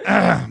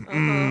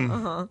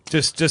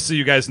 Just so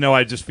you guys know,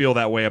 I just feel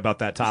that way about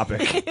that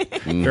topic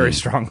very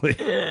strongly.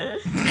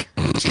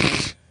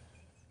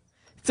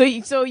 So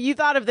you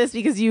thought of this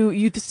because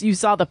you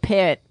saw The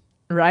Pit,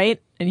 right?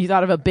 And you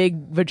thought of a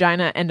big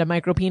vagina and a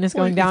micro penis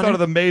going down. He thought of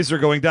the mazer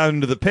going down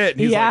into the pit,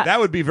 and he's like, that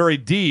would be very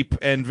deep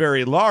and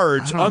very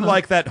large,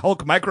 unlike that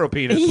Hulk micro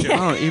penis joke. I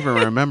don't even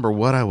remember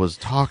what I was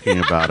talking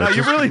about.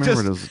 You really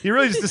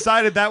just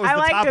decided that was the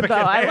topic at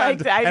hand. I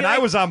liked it. I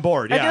was on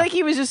board. I feel like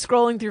he was just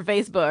scrolling through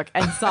Facebook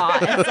and saw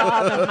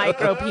the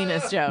micro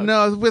penis joke.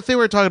 No, but they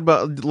were talking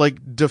about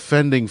like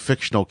defending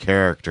fictional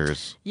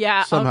characters.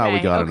 Yeah, somehow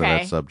we got into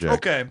that subject.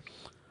 Okay.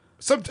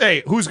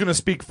 Hey, who's going to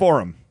speak for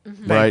him?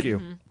 Thank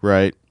you.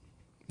 Right.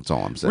 That's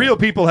all I'm saying. Real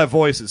people have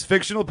voices.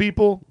 Fictional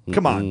people,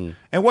 come on.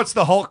 And what's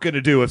the Hulk going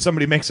to do if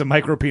somebody makes a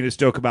micro penis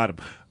joke about him?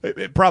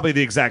 Probably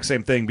the exact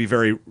same thing. Be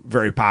very,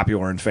 very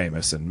popular and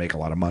famous and make a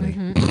lot of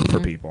money for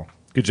people.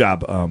 Good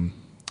job,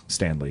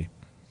 Stan Lee.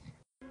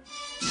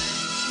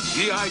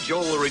 G.I.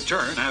 Joe will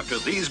return after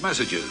these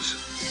messages.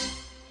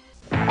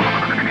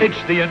 It's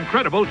the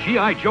incredible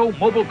G.I. Joe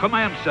Mobile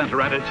Command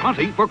Center, and it's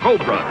hunting for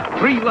Cobra.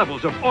 3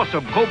 levels of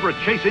awesome Cobra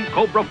chasing,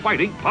 Cobra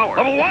fighting power.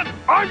 Level 1,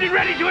 armed and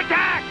ready to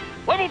attack.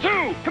 Level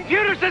 2,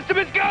 computer system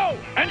is go.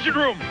 Engine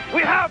room,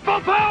 we have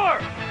full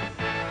power.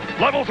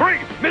 Level 3,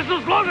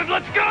 missiles loaded,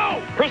 let's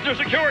go. Prisoner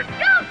secured.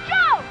 Go,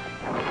 Joe!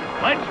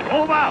 Let's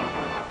move out.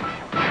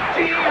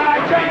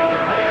 G.I.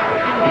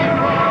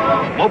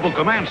 Joe! Mobile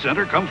Command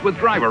Center comes with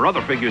driver,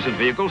 other figures and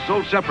vehicles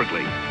sold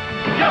separately.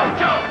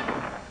 Joe!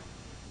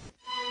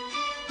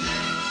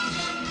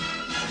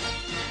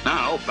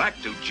 Now, back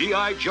to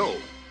G.I. Joe.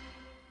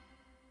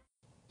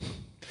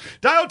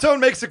 Dial Tone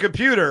makes a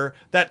computer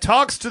that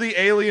talks to the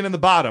alien in the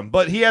bottom,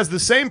 but he has the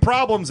same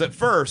problems at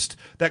first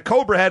that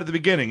Cobra had at the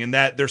beginning, in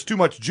that there's too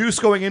much juice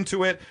going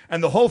into it,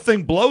 and the whole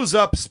thing blows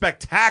up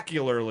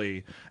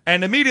spectacularly.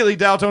 And immediately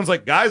Dial Tone's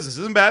like, guys, this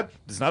isn't bad.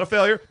 This is not a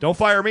failure. Don't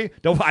fire me.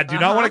 I do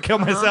not want to kill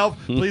myself.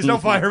 Please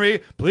don't fire me.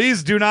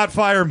 Please do not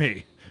fire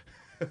me.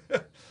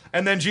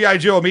 And then G.I.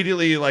 Joe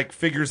immediately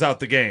figures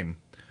out the game.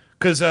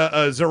 Because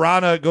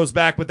Zorana goes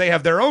back, but they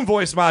have their own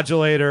voice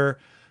modulator.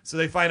 So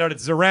they find out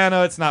it's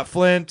Zorana, it's not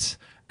Flint.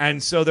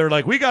 And so they're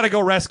like, we got to go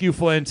rescue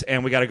Flint,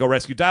 and we got to go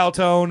rescue Dial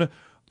Tone.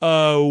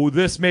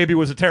 This maybe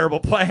was a terrible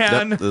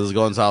plan. Yep, this is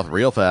going south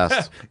real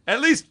fast.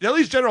 At least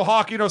General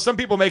Hawk, some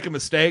people make a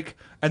mistake,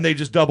 and they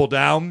just double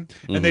down,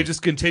 and they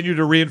just continue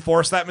to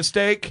reinforce that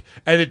mistake,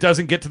 and it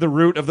doesn't get to the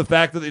root of the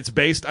fact that it's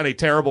based on a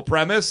terrible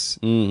premise.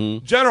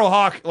 General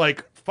Hawk,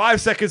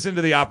 5 seconds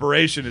into the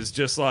operation, is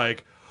just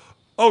like,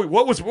 oh,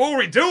 what were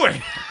we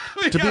doing?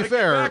 To be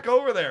fair, back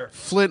over there.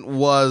 Flint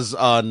was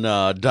on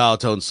Dial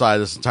Tone's side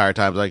this entire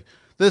time. Like,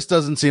 this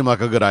doesn't seem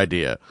like a good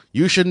idea.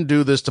 You shouldn't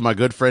do this to my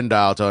good friend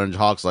Dial Tone. And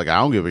Hawk's like, I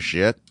don't give a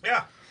shit.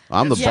 Yeah.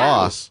 I'm the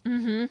boss.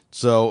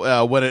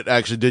 So when it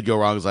actually did go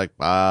wrong, it's like,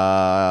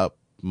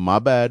 my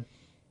bad.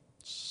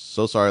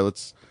 so sorry.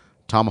 Let's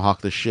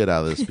tomahawk the shit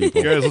out of this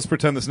people. Guys, let's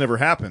pretend this never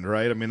happened,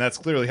 right? I mean, that's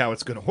clearly how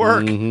it's going to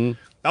work. Mm-hmm.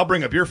 I'll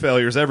bring up your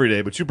failures every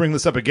day, but you bring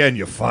this up again,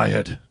 you're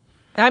fired.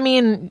 I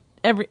mean,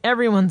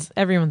 everyone's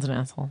an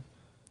asshole.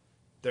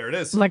 There it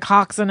is. Like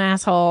Hawk's an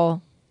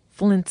asshole,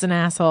 Flint's an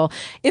asshole.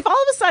 If all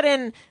of a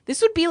sudden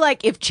this would be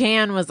like if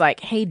Chan was like,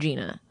 "Hey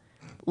Gina,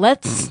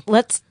 let's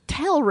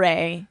tell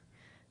Ray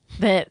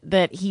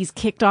that he's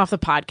kicked off the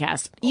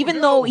podcast,"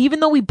 even though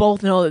we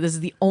both know that this is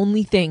the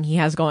only thing he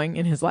has going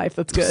in his life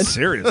that's good.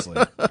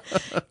 Seriously.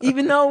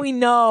 Even though we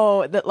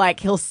know that like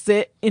he'll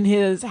sit in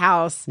his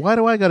house Why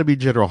do I got to be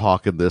General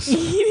Hawk in this?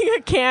 eating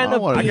a can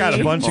of wanna beans. I got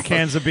a bunch of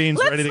cans of beans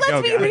ready to go,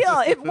 Let's be guys.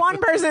 real. If one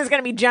person is going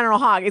to be General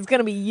Hawk, it's going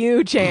to be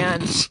you,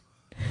 Chan.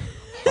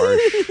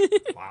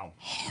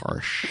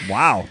 Harsh.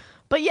 Wow.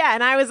 But yeah,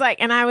 and I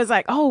was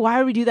like, oh, why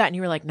would we do that? And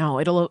you were like, no,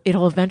 it'll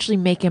eventually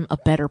make him a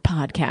better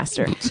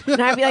podcaster.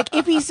 And I'd be like,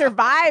 if he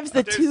survives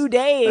the 2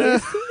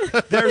 days.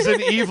 There's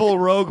an evil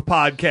rogue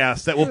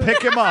podcast that will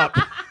pick him up.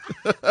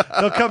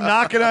 They'll come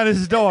knocking on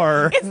his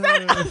door. It's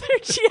that other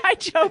G.I.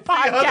 Joe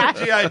podcast.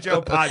 Other G.I.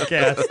 Joe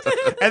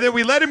podcast. And then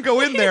we let him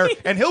go in there,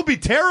 and he'll be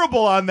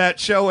terrible on that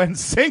show and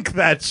sink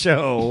that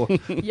show.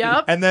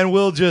 Yep. And then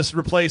we'll just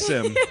replace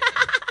him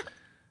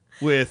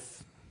with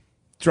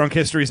Drunk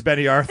History's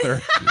Benny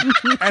Arthur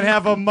and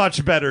have a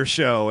much better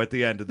show at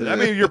the end of the day. I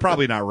mean, you're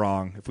probably not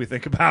wrong if we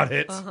think about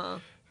it.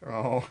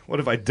 Oh, what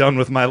have I done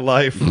with my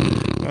life?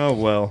 Oh,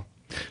 well.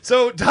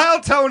 So Dial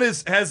Tone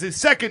has his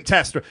second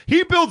tester.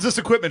 He builds this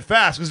equipment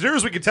fast because near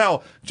as we can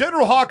tell,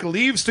 General Hawk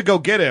leaves to go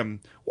get him.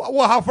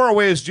 Well, how far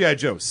away is G.I.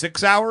 Joe?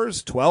 6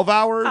 hours? 12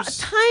 hours?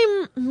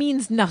 Time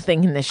means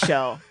nothing in this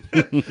show.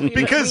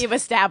 Because we've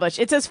established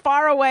it's as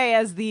far away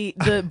as the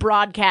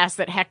broadcast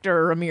that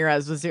Hector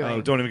Ramirez was doing.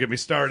 Oh, don't even get me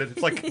started.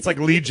 It's like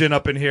Legion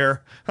up in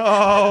here.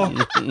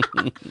 Oh.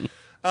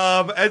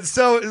 And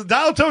so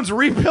Dial Tone's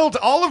rebuilt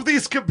all of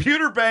these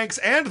computer banks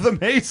and the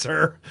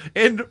Mazer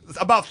in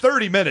about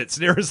 30 minutes,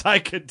 near as I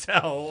could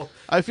tell.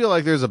 I feel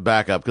like there's a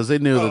backup because they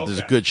knew that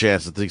there's a good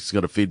chance that things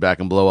going to feed back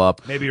and blow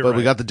up. Maybe you're but right.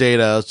 we got the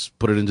data. Let's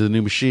put it into the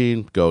new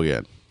machine. Go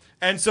again.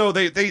 And so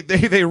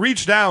they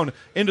reach down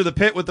into the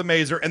pit with the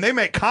Mazer, and they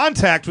make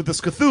contact with this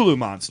Cthulhu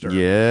monster.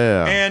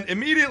 Yeah. And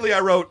immediately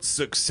I wrote,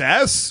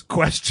 success?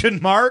 Question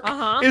mark.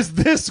 Is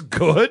this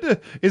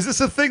good? Is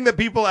this a thing that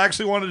people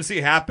actually wanted to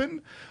see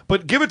happen?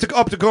 But give it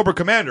up to Cobra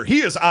Commander.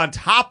 He is on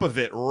top of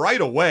it right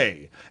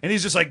away. And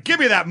he's just like, give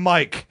me that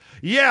mic.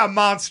 Yeah,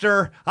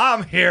 monster.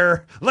 I'm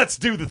here. Let's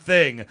do the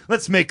thing.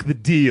 Let's make the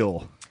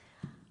deal.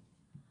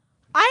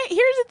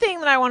 Here's the thing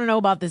that I want to know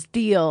about this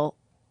deal.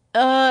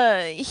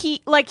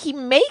 He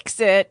makes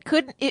it.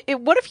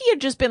 What if he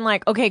had just been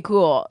like, okay,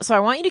 cool. So I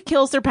want you to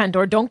kill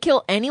Serpentor. Don't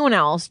kill anyone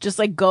else. Just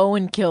like go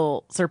and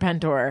kill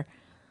Serpentor.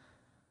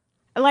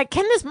 Like,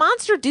 can this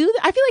monster do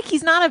that? I feel like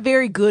he's not a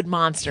very good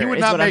monster. He would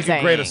is not what make I'm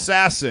a great saying.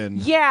 assassin.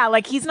 Yeah,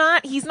 like he's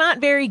not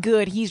very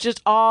good. He's just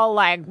all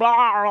like, blah,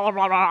 blah,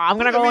 blah, blah. I'm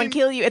gonna go and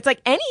kill you. It's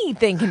like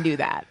anything can do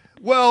that.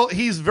 Well,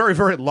 he's very,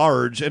 very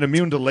large and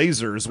immune to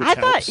lasers, which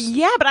helps.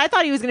 But I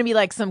thought he was going to be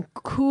like some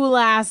cool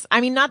ass.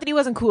 I mean, not that he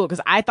wasn't cool,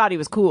 because I thought he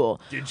was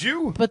cool. Did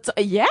you? But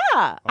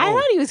I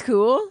thought he was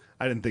cool.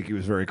 I didn't think he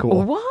was very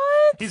cool.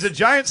 What? He's a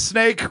giant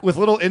snake with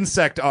little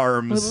insect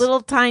arms. With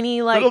little tiny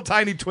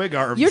twig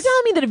arms. You're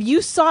telling me that if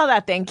you saw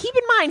that thing, keep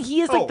in mind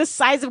he is like the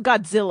size of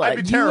Godzilla.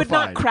 I'd be You would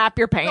not terrified. crap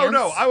your pants.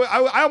 No,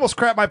 I almost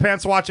crapped my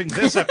pants watching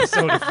this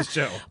episode of the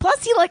show.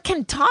 Plus, he like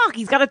can talk.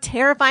 He's got a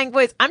terrifying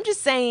voice. I'm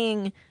just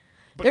saying.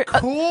 But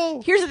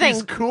cool. Here's the thing.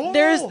 He's cool.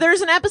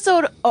 There's an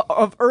episode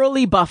of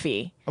early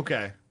Buffy.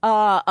 Okay.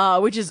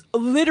 Which is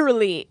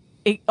literally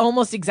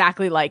almost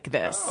exactly like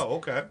this.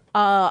 Oh, okay.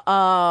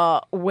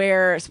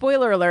 Where,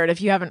 spoiler alert,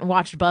 if you haven't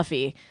watched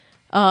Buffy,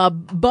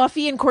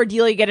 Buffy and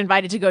Cordelia get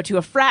invited to go to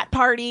a frat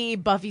party.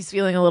 Buffy's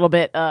feeling a little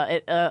bit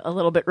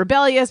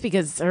rebellious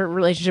because her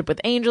relationship with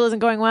Angel isn't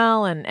going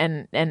well,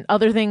 and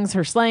other things,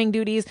 her slaying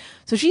duties.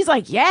 So she's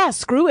like, yeah,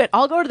 screw it,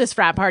 I'll go to this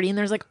frat party. And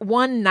there's like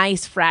one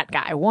nice frat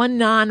guy, one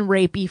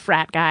non-rapey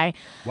frat guy.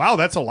 Wow,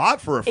 that's a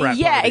lot for a frat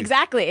party. Yeah,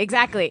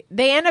 exactly.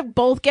 They end up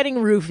both getting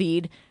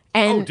roofied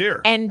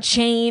and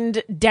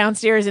chained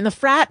downstairs in the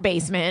frat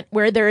basement,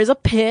 where there is a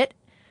pit.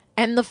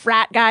 And the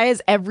frat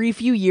guys every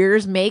few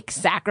years make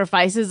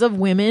sacrifices of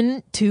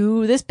women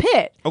to this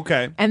pit.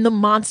 Okay. And the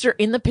monster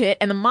in the pit,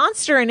 and the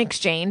monster in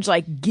exchange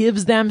like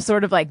gives them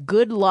sort of like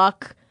good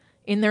luck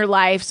in their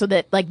life, so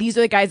that like these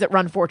are the guys that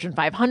run Fortune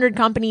 500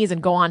 companies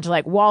and go on to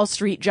like Wall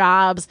Street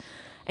jobs.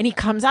 And he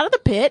comes out of the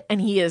pit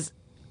and he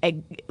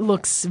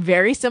looks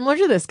very similar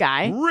to this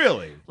guy.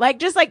 Really? Like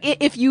just like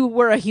if you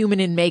were a human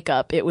in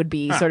makeup, it would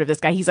be sort of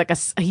this guy. He's like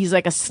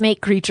a snake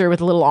creature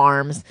with little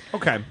arms.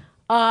 Okay.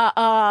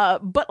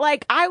 But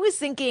like I was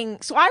thinking,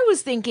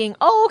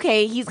 oh,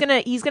 okay, he's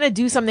gonna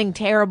do something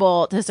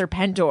terrible to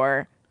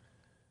Serpentor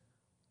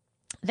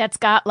that's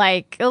got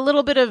like a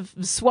little bit of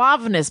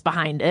suaveness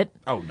behind it.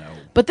 Oh no.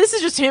 But this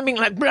is just him being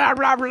like blah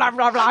blah blah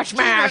blah blah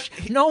smash.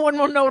 No one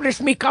will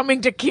notice me coming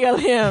to kill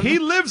him. He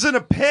lives in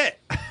a pit.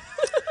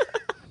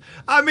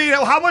 I mean,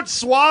 how much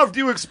suave do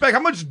you expect?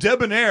 How much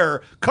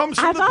debonair comes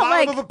from the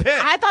bottom of a pit?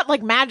 I thought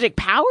like magic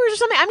powers or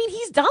something. I mean,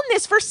 he's done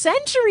this for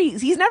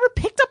centuries. He's never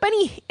picked up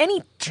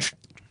any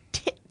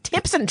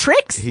tips and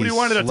tricks. What, you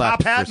wanted a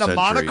top hat and a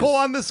monocle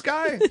on this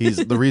guy? He's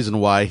the reason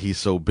why he's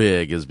so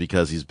big is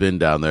because he's been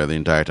down there the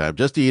entire time,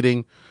 just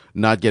eating,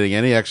 not getting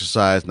any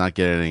exercise, not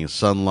getting any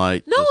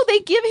sunlight. No, they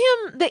give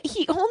him that.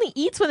 He only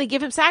eats when they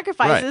give him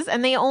sacrifices,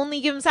 and they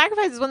only give him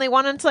sacrifices when they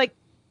want him to like.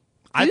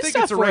 I think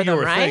it's a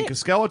regular thing because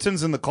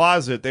skeletons in the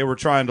closet, they were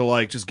trying to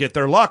like just get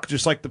their luck,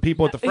 just like the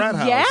people at the frat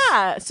house.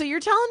 Yeah. So you're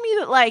telling me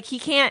that like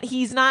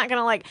he's not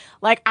gonna like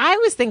I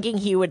was thinking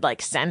he would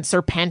like send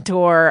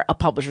Serpentor a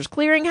Publishers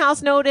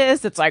Clearinghouse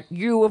notice. It's like,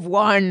 you have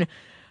won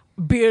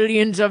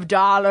billions of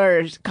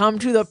dollars. Come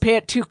to the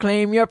pit to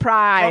claim your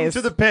prize.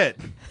 Come to the pit.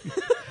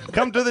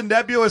 Come to the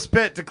nebulous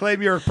pit to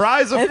claim your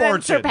prize of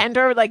fortune. And then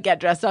Serpentor would like get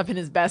dressed up in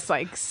his best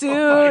like suit.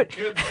 Oh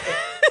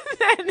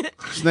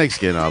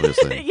Snakeskin,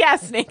 obviously. Yeah,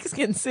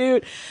 snakeskin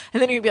suit.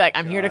 And then he'd be like,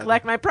 I'm here to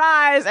collect my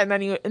prize. And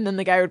then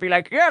the guy would be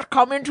like, yes,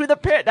 come into the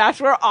pit. That's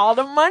where all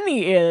the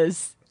money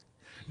is.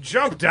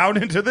 Jump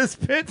down into this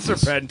pit,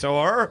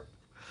 Serpentor.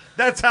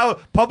 That's how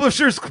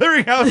Publishers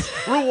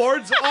Clearinghouse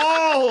rewards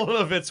all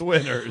of its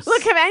winners.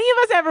 Look, have any of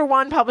us ever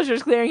won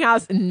Publishers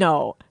Clearinghouse?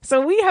 No.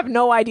 So we have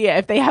no idea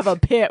if they have a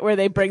pit where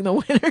they bring the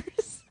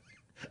winners.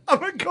 I'm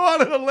going to go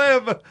out on a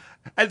limb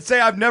and say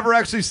I've never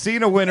actually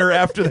seen a winner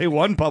after they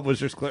won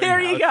Publishers Clearinghouse.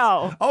 There you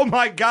go. Oh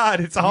my God,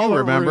 it's all You a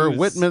remember ruse.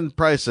 Whitman,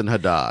 Price, and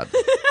Haddad.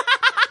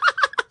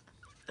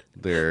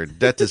 Their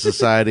debt to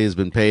society has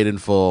been paid in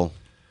full.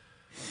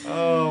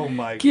 Oh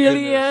my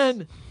Gillian.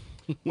 goodness.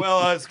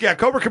 Well, yeah,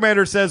 Cobra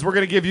Commander says we're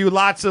going to give you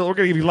lots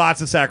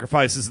of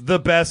sacrifices, the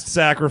best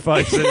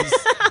sacrifices.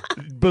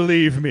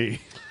 Believe me.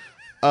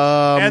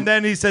 And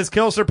then he says,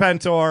 "Kill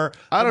Serpentor."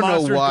 I don't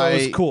know why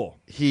goes, cool.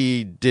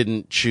 He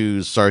didn't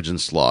choose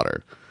Sergeant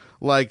Slaughter.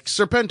 Like,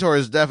 Serpentor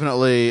is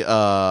definitely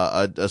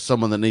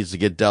someone that needs to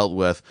get dealt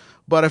with,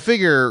 but I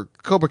figure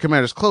Cobra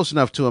Commander's close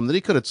enough to him that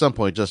he could at some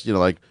point just,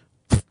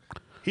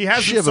 He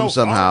hasn't shiv so him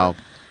somehow.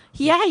 far.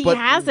 Yeah, he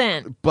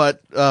hasn't.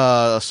 But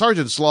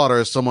Sergeant Slaughter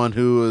is someone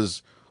who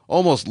is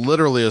almost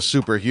literally a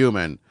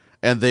superhuman,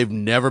 and they've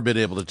never been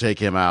able to take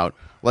him out.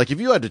 Like,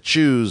 if you had to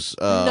choose...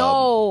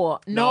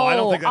 No, I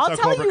don't think that's I'll how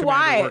tell Cobra you Commander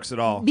why. works at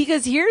all.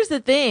 Because here's the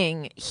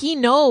thing. He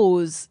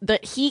knows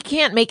that he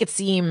can't make it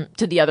seem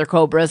to the other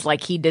Cobras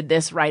like he did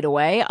this right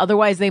away.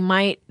 Otherwise, they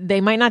might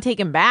not take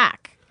him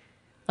back.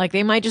 Like,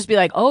 they might just be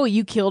like, oh,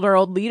 you killed our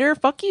old leader?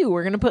 Fuck you.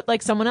 We're going to put,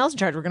 like, someone else in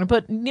charge. We're going to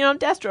put,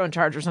 Destro in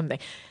charge or something.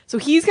 So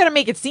he's going to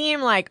make it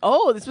seem like,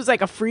 oh, this was,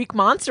 like, a freak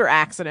monster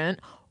accident.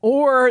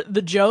 Or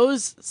the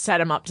Joes set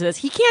him up to this.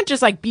 He can't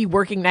just, like, be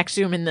working next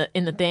to him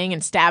in the thing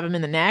and stab him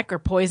in the neck or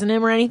poison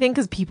him or anything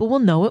because people will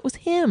know it was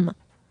him.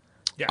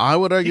 Yeah. I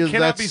would argue he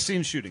cannot that's... be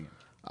seen shooting him.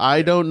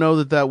 I don't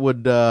know that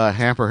would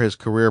hamper his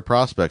career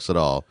prospects at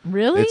all.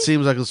 Really? It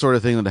seems like the sort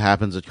of thing that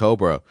happens at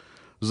Cobra.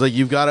 It's like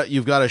you've got a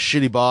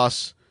shitty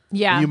boss.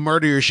 Yeah. You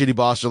murder your shitty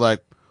boss. You're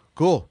like,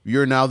 cool.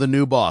 You're now the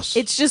new boss.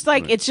 It's just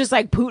like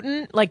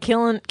Putin, like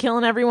killing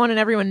everyone, and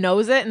everyone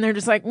knows it, and they're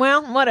just like,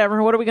 well,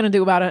 whatever. What are we gonna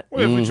do about it?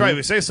 Well, if we try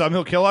to say something,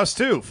 he'll kill us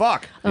too.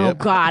 Fuck. Oh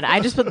God!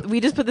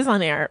 We just put this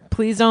on air.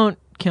 Please don't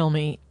kill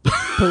me,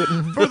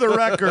 Putin. For the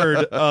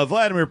record,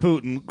 Vladimir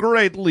Putin,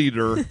 great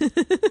leader,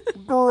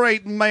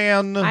 great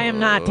man. I am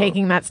not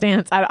taking that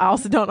stance. I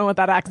also don't know what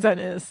that accent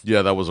is.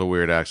 Yeah, that was a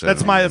weird accent.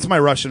 That's my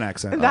Russian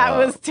accent. That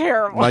was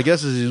terrible. My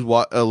guess is he's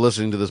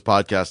listening to this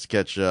podcast to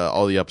catch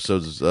all the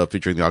episodes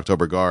featuring the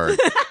October Guard.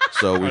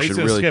 So we he's should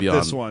gonna really skip be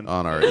this one.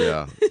 on our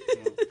yeah.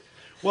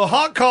 Well,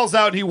 Hawk calls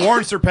out. He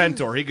warns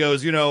Serpentor. He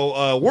goes, we're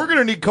going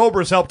to need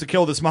Cobra's help to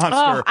kill this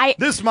monster.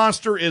 This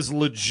monster is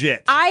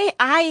legit.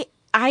 I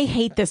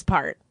hate this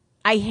part.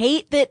 I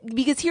hate that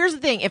because here's the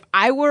thing. If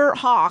I were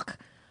Hawk,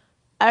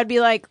 I'd be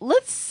like,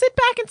 let's sit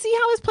back and see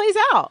how this plays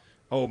out.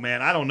 Oh,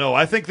 man, I don't know.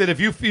 I think that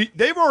if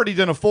they've already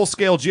done a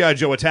full-scale G.I.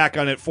 Joe attack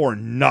on it for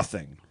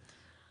nothing.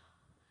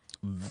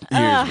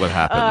 Here's what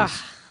happens.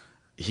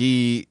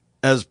 He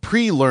has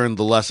pre-learned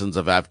the lessons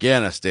of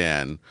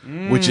Afghanistan,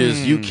 which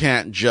is you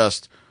can't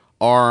just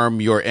arm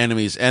your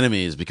enemy's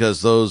enemies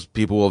because those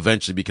people will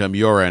eventually become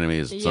your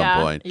enemies at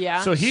some point.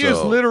 Yeah. So he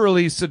is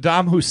literally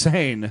Saddam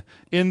Hussein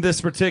in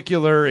this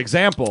particular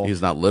example.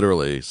 He's not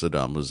literally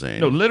Saddam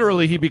Hussein. No,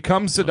 literally, he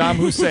becomes Saddam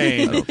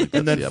Hussein,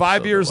 and then the 5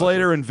 episode years that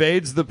later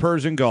invades the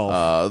Persian Gulf.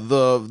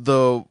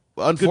 The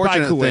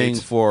unfortunate Goodbye, thing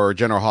Kuwait. for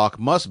General Hawk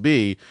must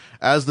be,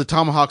 as the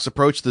Tomahawks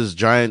approach this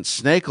giant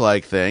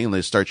snake-like thing and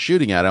they start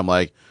shooting at him,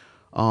 like,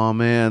 oh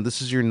man,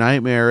 this is your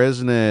nightmare,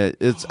 isn't it?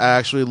 It's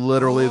actually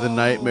literally the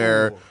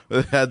nightmare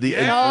that had the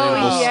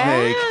inflatable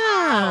snake.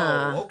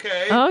 Oh,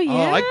 okay. Oh, yeah.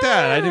 I like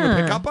that. I didn't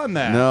even pick up on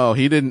that. No,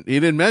 he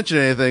didn't mention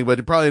anything, but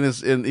he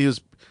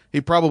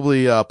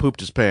probably pooped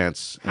his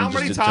pants. How and just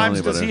many didn't tell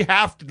times does anybody. he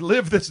have to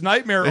live this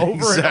nightmare over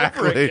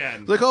Exactly. and over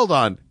again? It's like, hold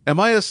on,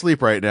 am I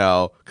asleep right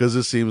now? Because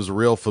this seems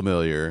real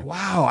familiar.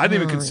 Wow, I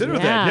didn't even consider yeah,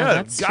 that. Yeah,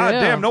 that's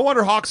goddamn. true. No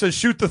wonder Hawk says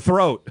shoot the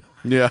throat.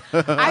 Yeah. I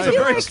It's a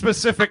feel very like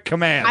specific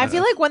command. I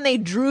feel like when they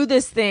drew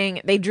this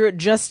thing, they drew it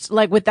just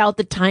like without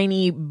the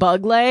tiny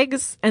bug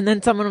legs, and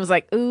then someone was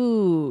like,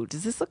 "Ooh,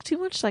 does this look too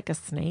much like a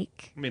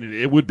snake?" I mean,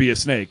 it would be a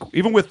snake,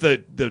 even with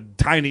the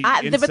tiny.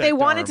 But they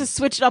wanted to arms.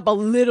 switch it up a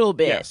little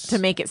bit Yes. to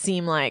make it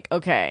seem like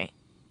okay.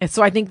 And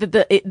so I think that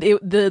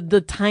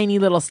the tiny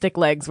little stick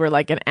legs were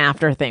like an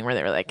after thing where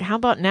they were like, "How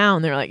about now?"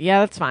 And they were like, "Yeah,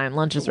 that's fine.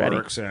 Lunch is ready."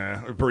 Works,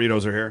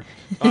 burritos are here.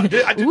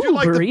 Did Ooh, you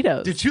like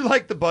burritos. Did you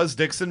like the Buzz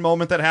Dixon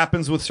moment that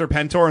happens with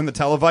Serpentor and the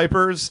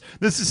Televipers?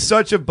 This is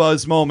such a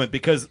Buzz moment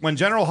because when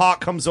General Hawk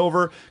comes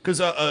over, because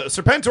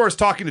Serpentor is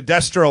talking to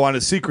Destro on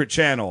his secret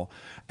channel,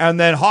 and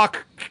then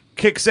Hawk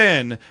kicks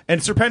in,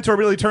 and Serpentor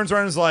really turns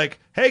around and is like,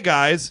 "Hey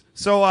guys,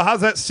 so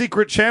how's that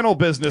secret channel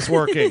business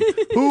working?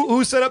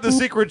 who set up the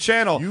secret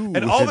channel?"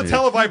 And all the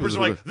Televipers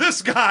are like,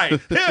 "This guy,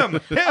 him."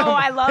 Oh,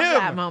 I love him.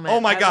 that moment. Oh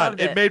my I god,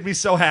 loved it it. made me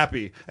so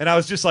happy, and I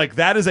was just like,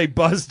 "That is a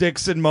Buzz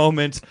Dixon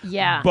moment,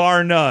 Yeah.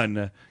 bar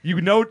none."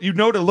 You know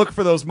to look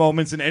for those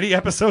moments in any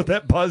episode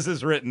that Buzz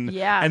has written,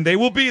 Yeah. and they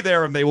will be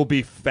there, and they will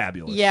be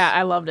fabulous. Yeah,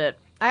 I loved it.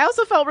 I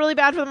also felt really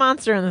bad for the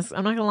monster in this.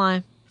 I'm not gonna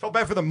lie. Felt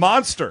bad for the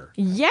monster.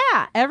 Yeah,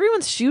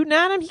 everyone's shooting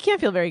at him. He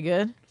can't feel very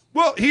good.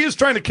 Well, he is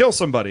trying to kill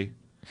somebody.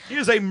 He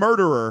is a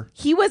murderer,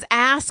 He was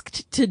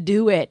asked to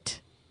do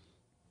it.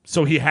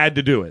 so he had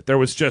to do it. There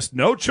was just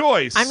no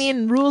choice. I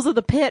mean, rules of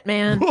the pit,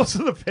 man. rules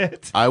of the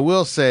pit. I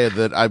will say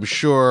that I'm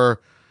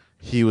sure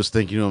he was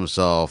thinking to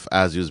himself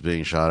as he was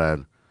being shot at,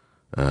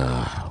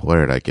 what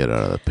did I get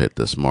out of the pit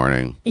this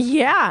morning?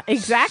 Yeah,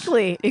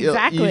 exactly.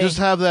 Exactly. You just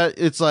have that.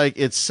 It's like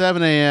it's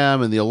 7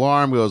 a.m. and the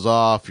alarm goes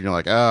off, and you're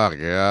like, oh,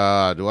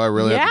 God, do I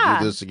really have to Yeah.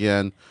 do this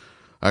again?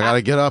 I got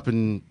to get up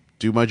and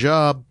do my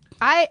job.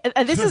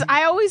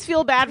 I always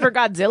feel bad for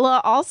Godzilla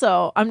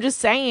also. I'm just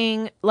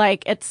saying,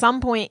 like, at some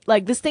point,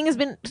 like, this thing has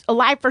been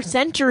alive for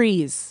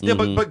centuries. Yeah,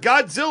 but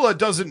Godzilla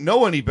doesn't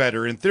know any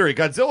better. In theory,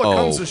 Godzilla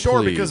comes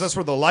ashore please. because that's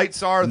where the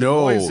lights are. The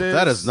No, noise is.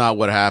 that is not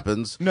what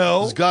happens.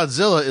 No. 'Cause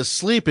Godzilla is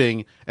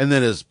sleeping, and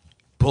then his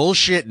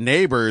bullshit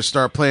neighbors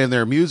start playing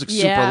their music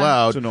super Yeah.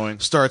 loud. It's annoying.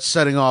 Starts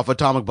setting off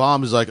atomic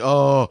bombs. He's like,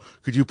 oh,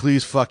 could you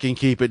please fucking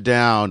keep it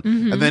down?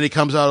 Mm-hmm. And then he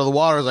comes out of the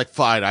water. He's like,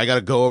 fine, I got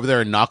to go over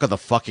there and knock on the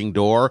fucking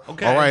door.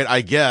 Okay. All right,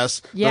 I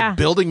guess. Yeah. The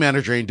building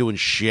manager ain't doing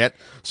shit.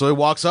 So he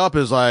walks up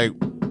and is like,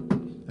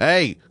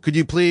 hey, could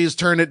you please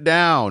turn it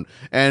down?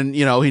 And,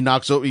 you know, he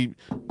knocks over. He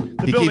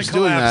building keeps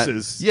doing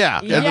collapses. that.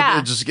 Yeah. Yeah.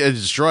 And it just gets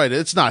destroyed.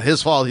 It's not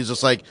his fault. He's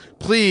just like,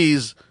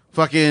 please,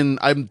 fucking,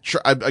 I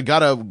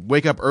gotta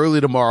wake up early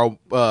tomorrow,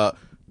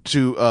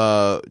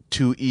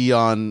 to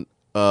eon,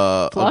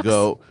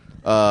 ago.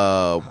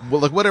 Well,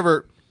 like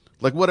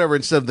whatever,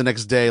 instead of the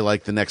next day,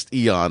 like the next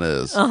eon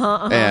is.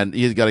 And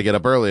he's got to get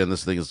up early and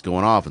this thing is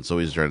going off. And so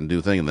he's trying to do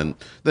the thing. And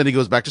then he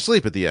goes back to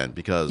sleep at the end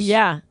because.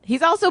 Yeah.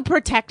 He's also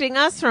protecting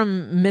us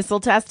from missile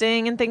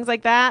testing and things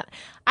like that.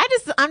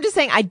 I'm just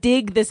saying I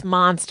dig this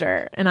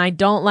monster and I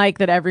don't like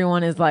that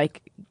everyone is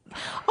like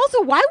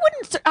also why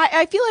wouldn't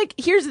I feel like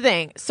here's the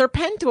thing.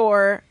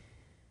 Serpentor,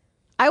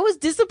 I was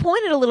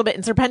disappointed a little bit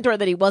in Serpentor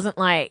that he wasn't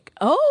like,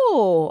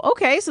 oh,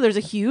 okay, so there's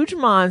a huge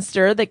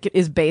monster that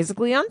is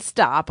basically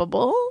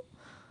unstoppable.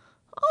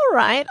 All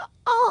right.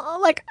 Oh,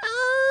 like,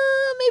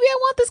 maybe I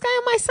want this guy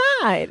on my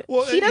side.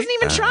 Well, he doesn't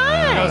even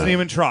try. He doesn't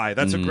even try.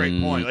 That's a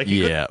great point. Like,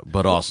 he could- Yeah,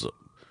 but also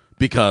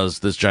because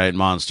this giant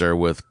monster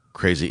with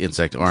crazy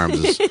insect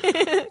arms is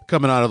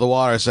coming out of the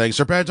water saying,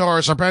 Serpentor,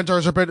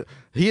 Serpentor, Serpentor.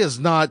 He is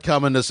not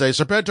coming to say,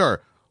 Serpentor,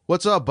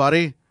 what's up,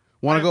 buddy?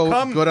 Want to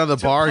Come go down to the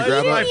to bar and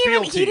play grab my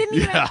a... He didn't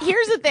even. Yeah.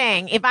 Here's the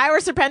thing: if I were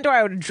Serpentor,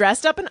 I would have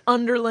dressed up an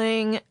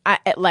underling,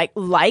 like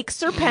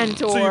Serpentor.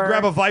 so you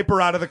grab a viper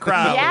out of the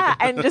crowd. yeah,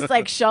 and just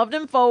like shoved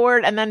him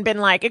forward, and then been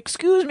like,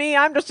 "Excuse me,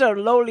 I'm just a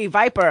lowly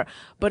viper.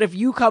 But if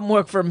you come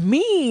work for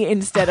me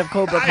instead of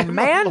Cobra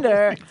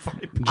Commander,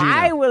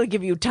 I will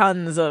give you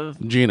tons of."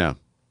 Gina,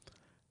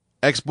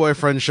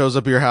 ex-boyfriend shows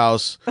up at your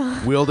house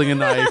wielding a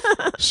knife,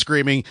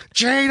 screaming,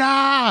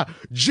 Jada!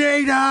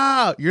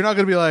 Jada! You're not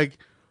going to be like,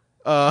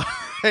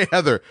 hey,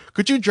 Heather,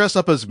 could you dress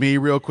up as me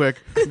real quick?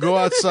 Go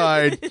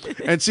outside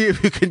and see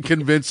if you can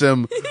convince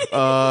him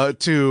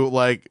to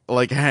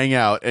like hang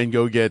out and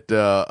go get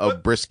a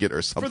brisket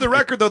or something. For the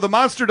record, though, the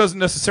monster doesn't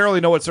necessarily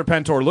know what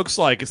Serpentor looks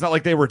like. It's not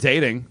like they were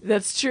dating.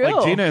 That's true.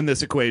 Like Gina in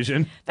this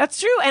equation. That's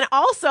true. And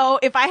also,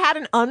 if I had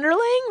an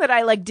underling that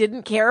I like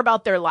didn't care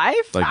about their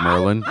life, Like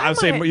Merlin? I would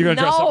say you're going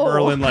to dress up No.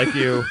 Merlin like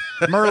you.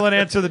 Merlin,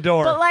 answer the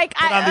door. But like,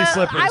 Put on these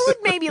slippers. I would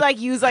maybe like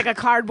use like a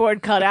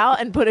cardboard cutout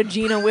and put a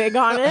Gina wig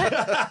on it.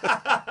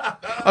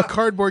 A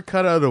cardboard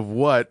cutout of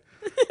what?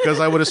 Because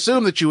I would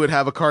assume that you would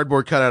have a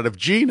cardboard cutout of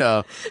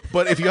Gina,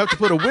 but if you have to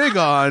put a wig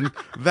on,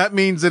 that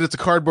means that it's a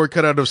cardboard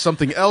cutout of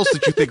something else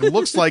that you think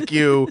looks like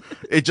you.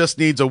 It just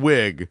needs a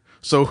wig.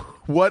 So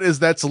what is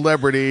that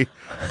celebrity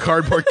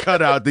cardboard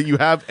cutout that you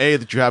have, A,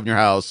 that you have in your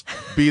house,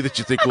 B, that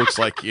you think looks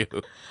like you?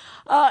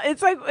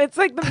 It's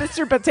like the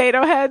Mr.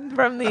 Potato Head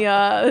from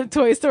the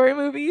Toy Story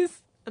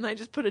movies, and I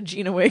just put a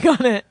Gina wig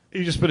on it.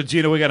 You just put a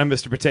Gina wig on a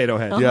Mr. Potato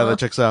Head. Yeah, that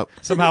checks out.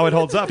 Somehow it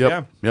holds up, Yep.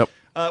 yeah. Yep.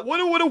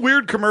 What a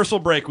weird commercial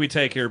break we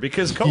take here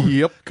because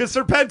Yep.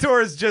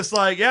 Serpentor is just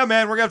like, yeah,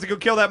 man, we're gonna have to go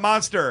kill that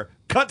monster.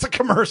 Cut to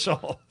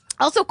commercial.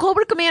 Also,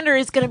 Cobra Commander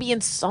is going to be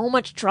in so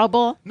much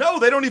trouble. No,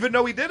 they don't even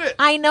know he did it.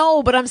 I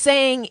know, but I'm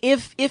saying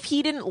if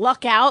he didn't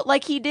luck out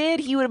like he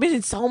did, he would have been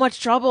in so much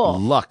trouble.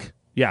 Luck.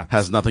 Yeah.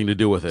 Has nothing to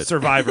do with it.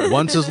 Survivor.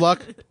 Once his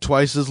luck,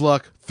 twice his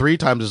luck, 3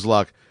 times his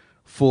luck.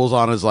 Fool's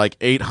on his like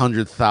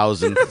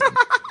 800,000th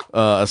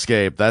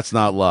escape. That's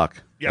not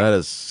luck. Yeah. That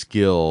is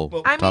skill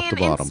top to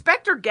bottom.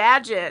 Inspector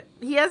Gadget.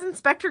 He has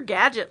Inspector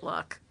Gadget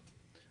luck.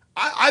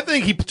 I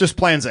think he just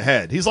plans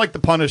ahead. He's like the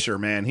Punisher,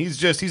 man.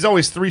 He's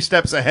always 3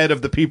 steps ahead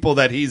of the people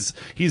that he's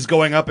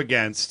going up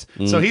against.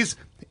 So he's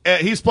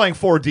playing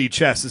 4D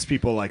chess, as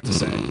people like to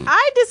say.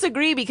 I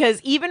disagree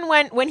because even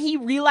when he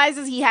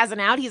realizes he has an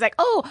out, he's like,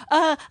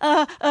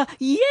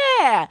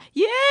 yeah,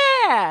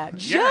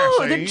 Joe,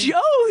 the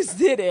Joes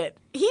did it.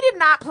 He did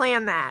not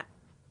plan that.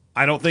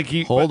 I don't think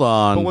he. Hold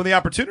on. But when the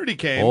opportunity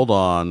came, Hold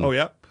on. Oh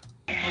yeah.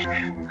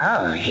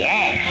 Oh,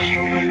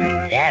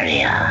 yes.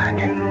 Very odd.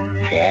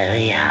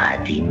 Very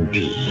odd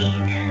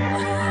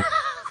indeed.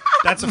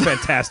 That's a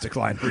fantastic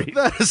line read.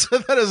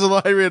 That is a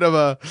line read of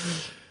a.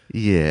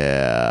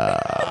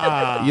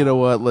 Yeah. You know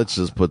what? Let's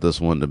just put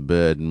this one to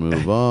bed and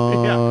move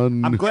on.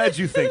 Yeah, I'm glad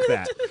you think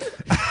that.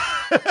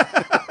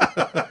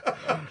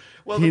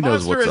 Well, the He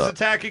knows monster what's is up.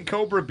 attacking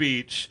Cobra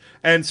Beach,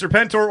 and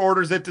Serpentor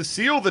orders it to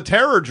seal the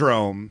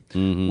Terrordrome,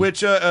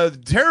 which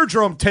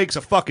Terrordrome takes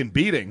a fucking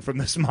beating from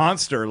this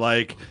monster.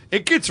 Like,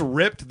 it gets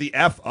ripped the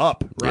F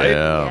up, right?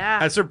 Yeah.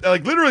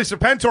 And literally,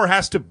 Serpentor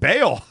has to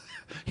bail.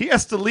 He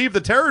has to leave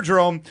the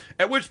Terrordrome,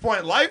 at which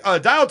point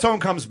Dial Tone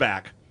comes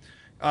back.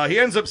 He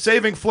ends up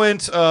saving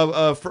Flint,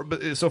 so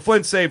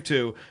Flint's saved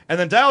too. And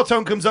then Dial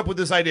Tone comes up with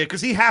this idea,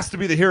 because he has to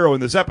be the hero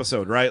in this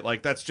episode, right?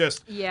 Like, that's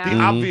just the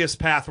obvious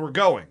path we're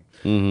going.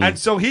 And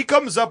so he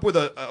comes up with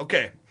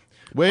okay.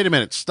 Wait a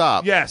minute.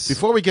 Stop. Yes.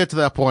 Before we get to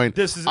that point,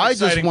 This is an I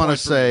just exciting want to point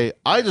for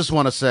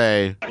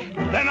say,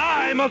 Then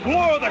I must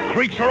lure the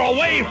creature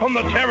away from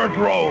the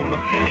Terrordrome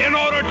in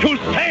order to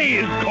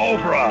save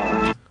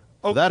Cobra.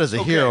 that is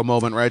a hero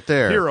moment right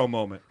there. Hero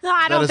moment. No,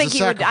 I That don't is think a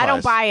he would. I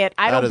don't sacrifice. buy it.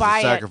 I That don't is buy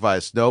a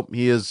sacrifice. Nope.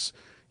 He is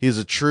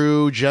a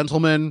true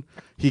gentleman.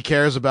 He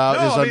cares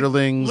about his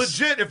underlings.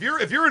 Legit, if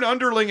you're an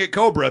underling at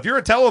Cobra, if you're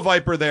a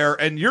Televiper there,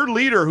 and your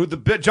leader, who the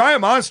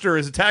giant monster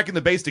is attacking the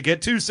base to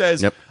get to,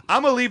 says, Yep.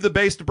 I'm going to leave the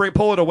base to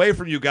pull it away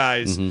from you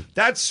guys,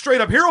 that's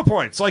straight up hero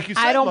points, like you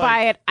said. I don't Mike.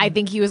 buy it. I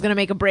think he was going to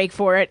make a break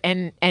for it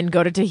and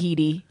go to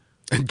Tahiti.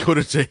 And go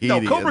to Tahiti. No,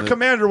 Cobra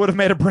Commander would have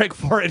made a break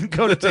for it and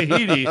go to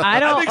Tahiti. I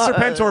don't- think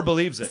Serpentor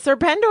believes it.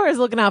 Serpentor is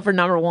looking out for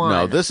number one.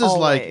 No, this is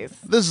always.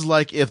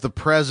 like if the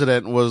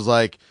president was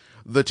like,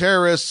 the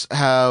terrorists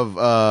have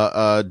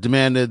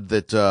demanded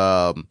that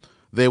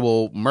they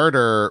will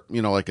murder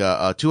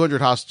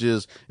 200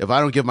 hostages if I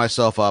don't give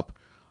myself up.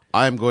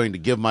 I'm going to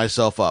give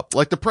myself up.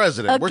 Like the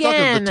president. We're talking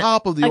at the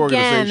top of the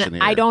organization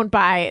here. I don't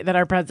buy that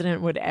our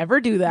president would ever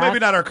do that. Maybe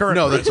not our current.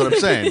 No, that's what I'm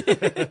saying.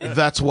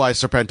 That's why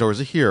Serpentor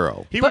is a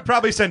hero. He would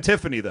probably send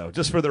Tiffany, though,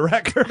 just for the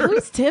record.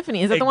 Who's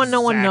Tiffany? Is that the one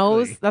no one Exactly.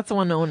 knows? That's the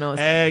one no one knows.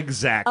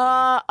 Exactly.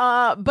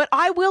 But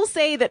I will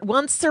say that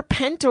once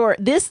Serpentor,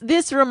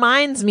 this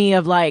reminds me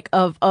of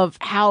of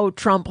how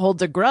Trump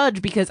holds a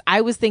grudge, because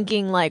I was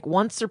thinking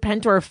once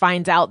Serpentor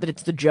finds out that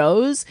it's the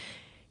Joes,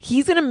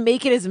 he's gonna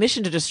make it his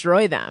mission to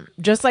destroy them.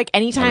 Just like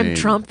anytime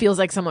Trump feels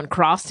like someone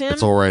crossed him.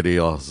 It's already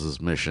his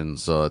mission,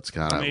 so it's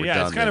kind of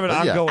redundant. it's kind of an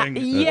But ongoing.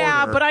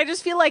 Yeah, order. but I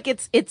just feel like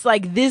it's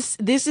like this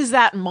is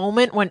that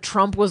moment when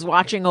Trump was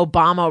watching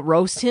Obama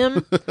roast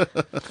him,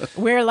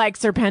 where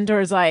Serpentor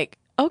is like,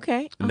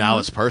 okay, Now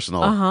it's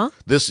personal.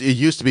 It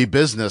used to be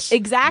business.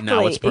 exactly,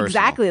 Now it's personal.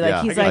 exactly.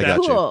 Yeah, He's I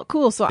got you.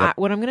 cool. So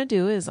what I'm gonna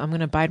do is I'm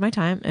gonna bide my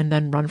time and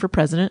then run for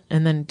president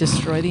and then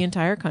destroy the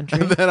entire country.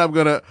 And then I'm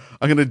gonna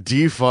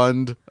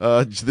defund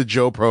the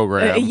Joe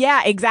program.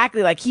 Yeah,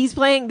 exactly. He's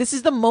playing. This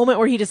is the moment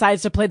where he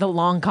decides to play the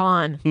long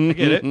con. I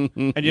get it.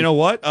 And you know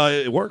what?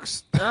 It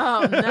works.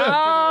 Oh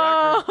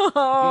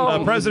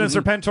no! President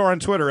Serpentor on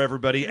Twitter,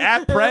 everybody.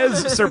 At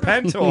Prez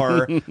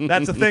Serpentor.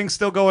 That's a thing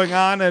still going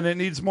on, and it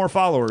needs more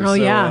followers. Oh,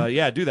 so,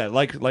 yeah. do that.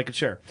 Like and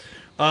share.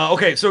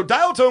 Okay, so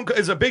Dial Tone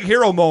is a big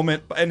hero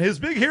moment, and his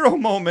big hero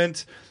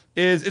moment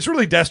it's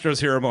really Destro's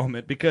hero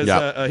moment, because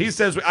he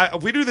says,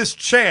 if we do this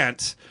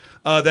chant,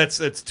 that's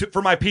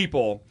for my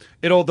people,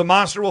 the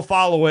monster will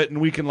follow it, and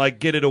we can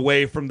get it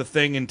away from the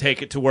thing and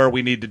take it to where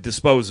we need to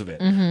dispose of it.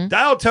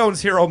 Dial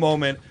Tone's hero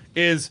moment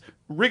is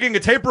rigging a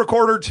tape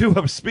recorder to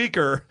a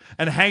speaker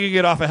and hanging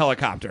it off a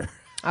helicopter.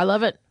 I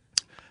love it.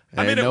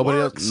 I mean, nobody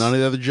it else, works. none of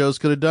the other Joes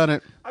could have done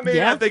it. I mean,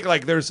 Yeah. I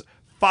think there's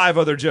 5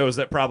 other Joes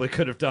that probably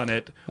could have done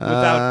it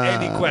without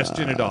any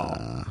question at all.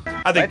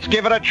 I think. Let's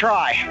give it a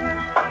try.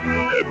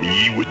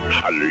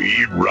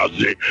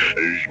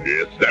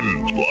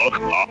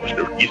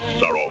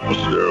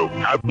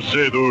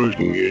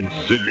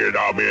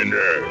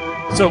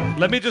 So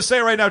let me just say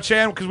right now,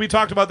 Chan, because we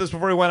talked about this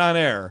before we went on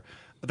air.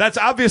 That's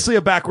obviously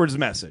a backwards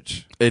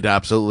message. It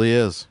absolutely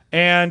is.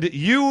 And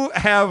you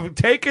have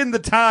taken the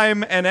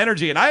time and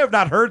energy, and I have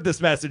not heard this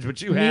message, but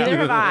you have. Neither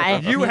have I.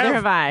 Neither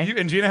have I.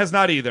 And Gina has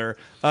not either.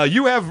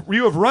 You have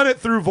run it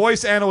through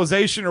voice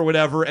analyzation or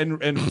whatever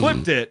and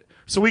flipped it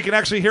so we can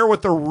actually hear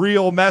what the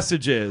real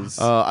message is.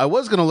 I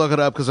was going to look it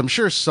up because I'm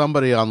sure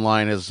somebody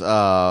online has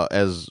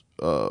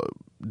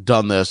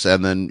done this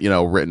and then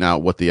written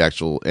out what the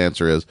actual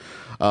answer is.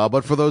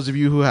 But for those of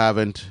you who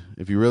haven't,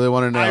 if you really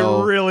want to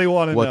know, I really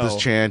want to what know this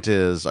chant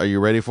is, are you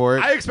ready for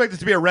it? I expect it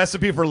to be a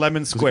recipe for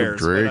lemon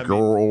squares. Drink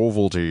your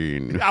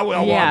Ovaltine. I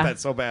want that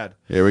so bad.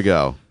 Here we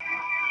go.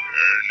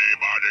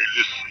 Anybody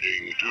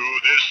listening to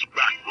this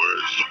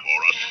backwards for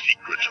a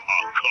secret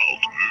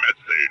occult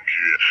message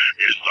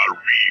is the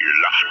real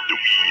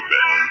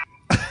dweeb.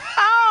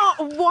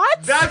 Oh,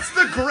 what? That's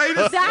the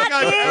greatest thing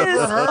I've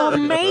ever heard. That is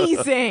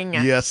amazing.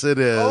 Yes, it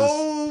is.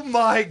 Oh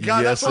my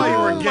God! Yes, That's why you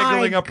were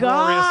giggling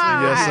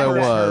uproariously. Yes, I when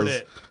you first heard was.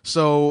 it.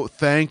 So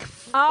thank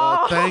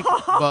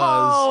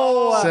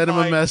Buzz. Send him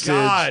a message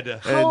and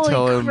Holy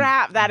tell him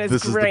crap, that is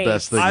this great. is the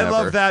best thing I ever.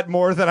 love that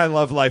more than I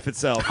love life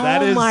itself.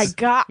 That oh is my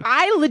God.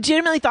 I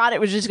legitimately thought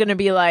it was just going to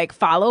be like,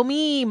 follow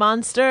me,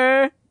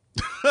 monster.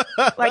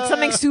 Like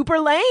something super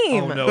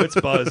lame. Oh no, it's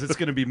Buzz. It's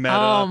going to be meta.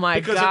 Oh my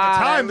because God, at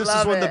the time, I this is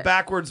love when the it.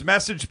 backwards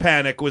message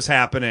panic was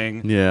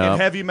happening. Yeah. In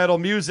heavy metal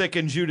music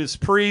and Judas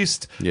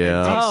Priest.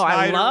 Yeah. And Dee Oh, I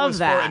Snider love was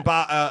that.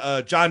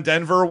 And John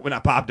Denver, well,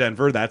 not Bob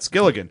Denver, that's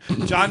Gilligan.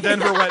 John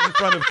Denver went in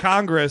front of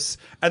Congress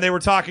and they were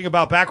talking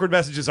about backward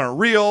messages aren't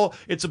real.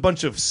 It's a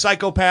bunch of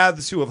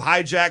psychopaths who have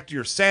hijacked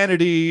your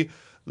sanity.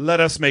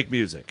 Let us make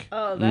music.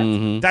 Oh,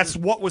 that's That's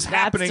what was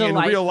happening in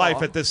delightful. real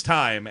life at this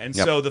time. And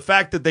Yep. so the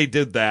fact that they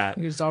did that,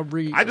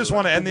 I just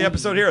want to end the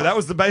episode here. That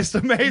was the most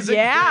amazing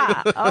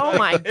yeah. thing. Oh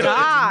my It's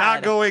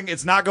God.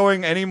 not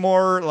going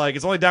anymore. Like,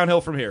 it's only downhill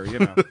from here, you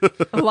know.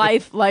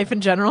 Life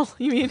in general,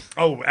 you mean?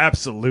 Oh,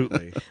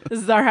 absolutely. This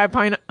is our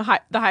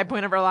the high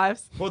point of our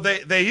lives. Well,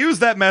 they use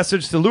that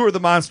message to lure the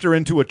monster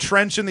into a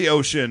trench in the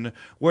ocean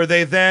where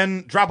they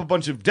then drop a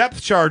bunch of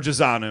depth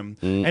charges on him.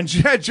 And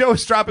G.I. Joe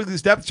is dropping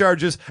these depth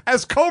charges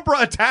as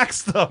Cobra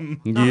attacks them.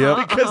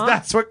 Yep. Because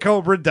that's what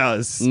Cobra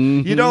does.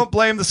 You don't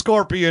blame the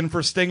scorpion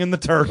for stinging the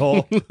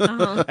turtle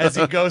as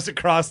he goes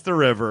across the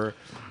river.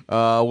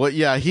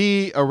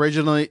 He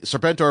originally,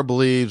 Serpentor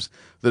believes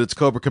that it's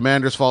Cobra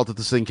Commander's fault that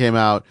this thing came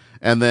out,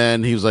 and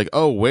then he was like,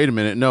 oh, wait a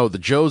minute, no, the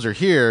Joes are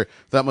here.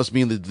 That must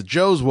mean that the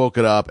Joes woke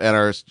it up and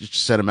are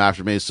sent him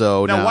after me,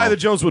 so Now, now why the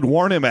Joes would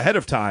warn him ahead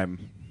of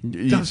time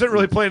doesn't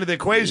really play into the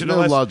equation No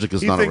unless logic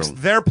is he not a thinks real-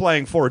 they're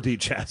playing 4D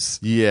chess.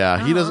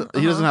 Yeah, he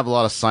doesn't have a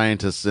lot of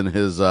scientists in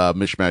his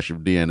mishmash of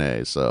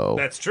DNA, so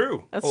That's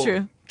true. That's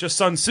true. Just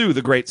Sun Tzu,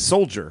 the great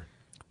soldier.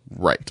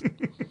 right.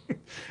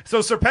 So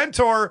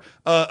Serpentor,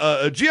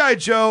 G.I.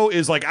 Joe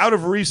is like out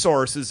of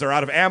resources. They're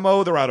out of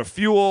ammo. They're out of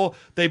fuel.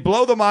 They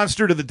blow the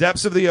monster to the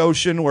depths of the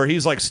ocean where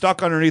he's like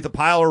stuck underneath a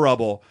pile of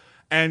rubble.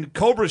 And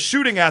Cobra's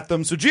shooting at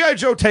them. So G.I.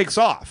 Joe takes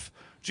off.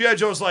 G.I.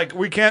 Joe's like,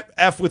 we can't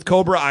F with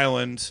Cobra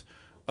Island.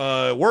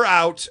 We're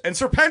out. And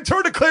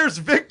Serpentor declares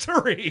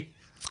victory.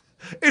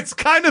 It's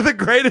kind of the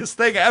greatest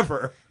thing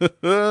ever.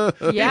 Yeah.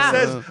 He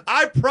says,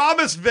 I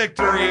promised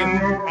victory.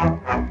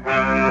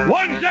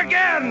 Once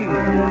again,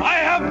 I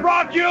have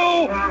brought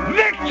you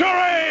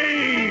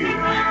victory!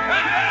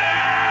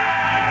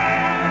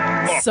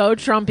 So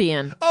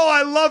Trumpian. Oh,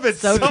 I love it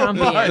so, So Trumpian.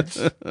 much.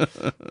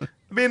 I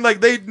mean,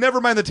 like, they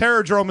never mind the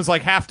Terrordrome is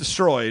like half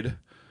destroyed.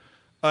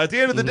 At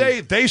the end of the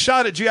day, they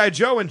shot at G.I.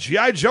 Joe, and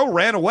G.I. Joe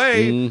ran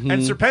away,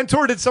 and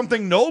Serpentor did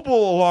something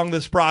noble along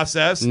this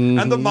process,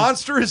 and the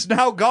monster is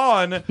now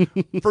gone.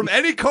 From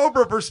any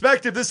Cobra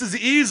perspective, this is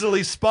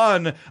easily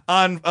spun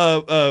on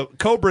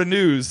Cobra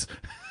News.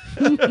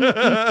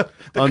 The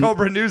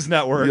Cobra News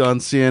Network. On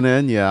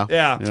CNN, yeah.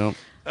 Yeah.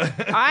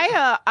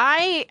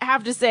 I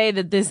have to say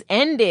that this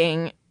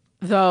ending,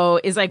 though,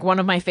 is like one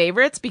of my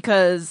favorites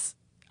because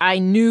I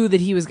knew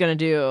that he was going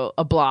to do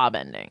a Blob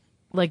ending.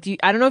 Like,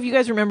 I don't know if you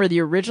guys remember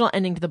the original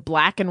ending to the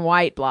black and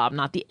white Blob,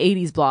 not the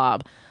 80s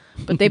Blob.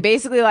 But they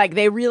basically, like,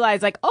 they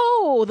realized, like,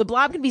 oh, the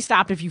Blob can be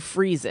stopped if you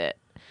freeze it.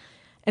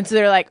 And so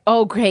they're like,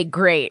 oh,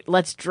 great.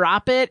 Let's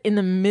drop it in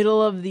the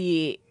middle of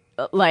the,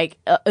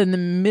 in the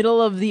middle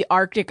of the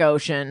Arctic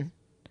Ocean.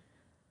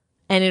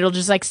 And it'll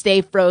just, like, stay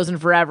frozen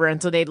forever.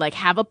 And so they'd, like,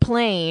 have a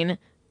plane.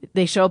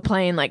 They show a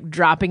plane, like,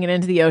 dropping it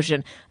into the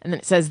ocean. And then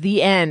it says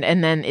the end.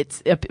 And then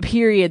it's a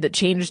period that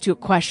changes to a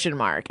question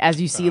mark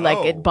as you see,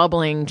 like, it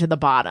bubbling to the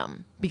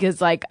bottom.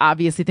 Because, like,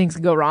 obviously things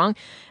can go wrong.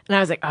 And I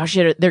was like, oh,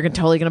 shit, they're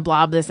totally going to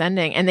blob this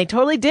ending. And they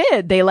totally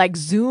did. They, like,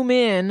 zoom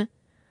in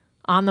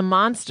on the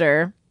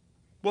monster.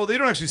 Well, they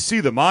don't actually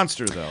see the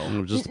monster,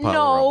 though. Just a pile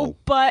of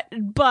rubble.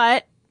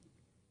 but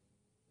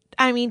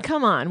I mean,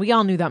 come on. We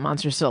all knew that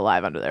monster's still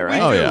alive under there,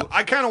 right? Oh, yeah.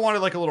 I kind of wanted,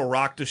 like, a little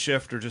rock to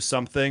shift or just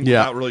something Yeah.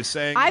 without really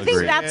saying. I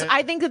think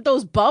I think that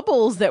those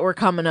bubbles that were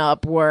coming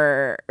up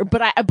were,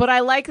 but I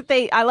like that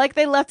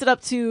they left it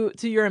up to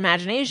your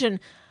imagination.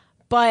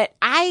 But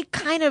I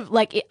kind of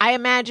like, I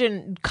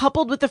imagine,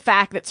 coupled with the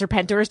fact that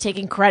Serpentor is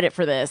taking credit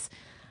for this,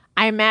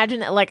 I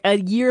imagine that like a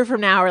year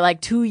from now or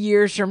like 2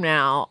 years from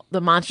now,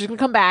 the monster's gonna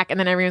come back, and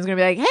then everyone's gonna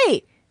be like,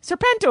 "Hey,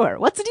 Serpentor,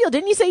 what's the deal?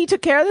 Didn't you say you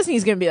took care of this?" And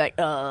he's gonna be like,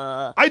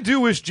 I do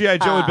wish G.I.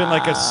 Joe had been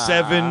like a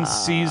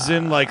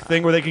 7-season like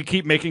thing where they could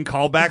keep making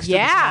callbacks to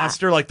this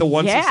monster, like the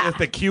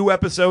the Q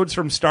episodes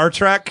from Star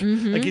Trek.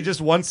 Mm-hmm. Like you just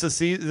once a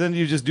season, then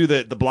you just do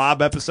the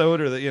Blob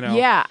episode or the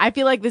Yeah, I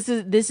feel like this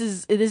is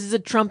a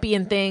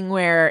Trumpian thing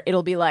where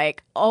it'll be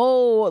like,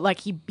 oh, like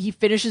he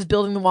finishes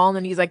building the wall and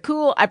then he's like,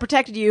 cool, I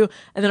protected you,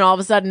 and then all of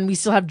a sudden we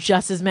still have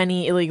just as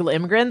many illegal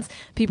immigrants.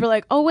 People are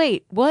like, oh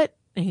wait, what?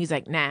 And he's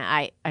like,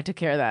 nah, I took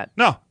care of that.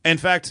 No, in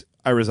fact,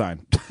 I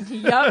resign.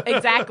 Yep,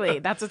 exactly.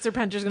 That's what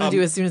Serpentor's going to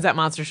do as soon as that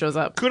monster shows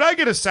up. Could I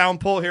get a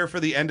sound pull here for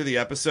the end of the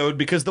episode?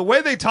 Because the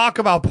way they talk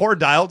about poor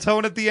Dial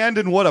Tone at the end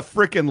and what a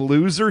freaking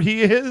loser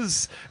he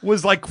is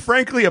was, like,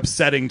 frankly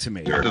upsetting to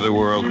me. The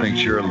world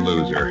thinks you're a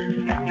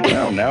loser.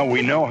 Well, now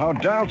we know how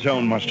Dial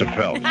Tone must have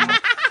felt.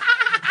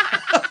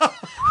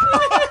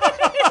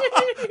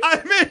 I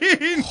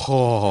mean,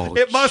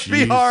 it must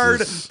be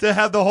hard to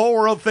have the whole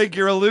world think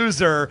you're a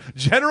loser.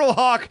 General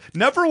Hawk,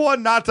 never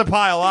one not to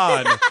pile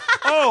on.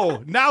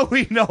 Oh, now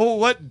we know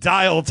what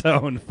Dial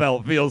Tone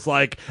feels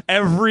like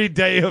every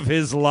day of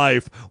his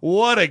life.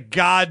 What a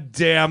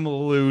goddamn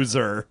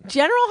loser.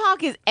 General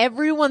Hawk is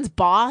everyone's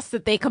boss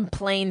that they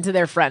complain to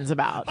their friends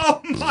about.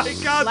 Oh my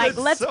God, like,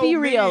 that's let's so be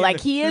real. mean. Like,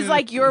 he is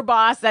like your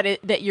boss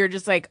that you're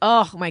just like,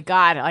 oh my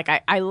God, like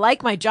I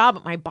like my job,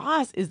 but my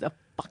boss is the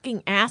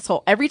fucking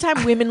asshole. Every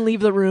time women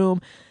leave the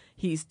room,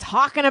 he's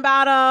talking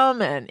about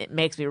them, and it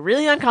makes me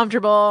really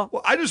uncomfortable.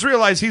 Well, I just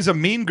realized he's a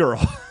mean girl.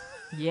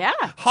 Yeah.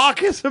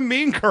 Hawk is a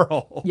mean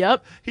girl.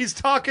 Yep. He's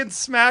talking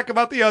smack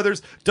about the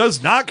others,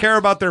 does not care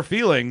about their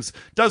feelings,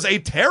 does a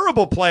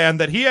terrible plan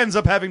that he ends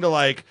up having to,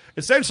 like,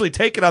 essentially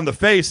take it on the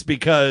face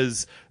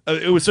because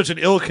it was such an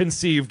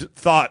ill-conceived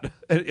thought,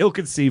 an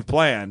ill-conceived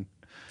plan.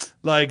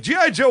 Like,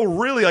 G.I. Joe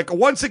really, like,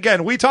 once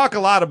again, we talk a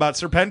lot about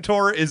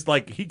Serpentor is,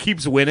 like, he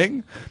keeps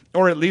winning,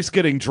 or at least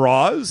getting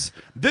draws.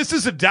 This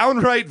is a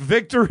downright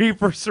victory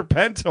for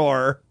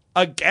Serpentor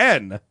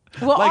again.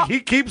 Well, like, he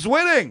keeps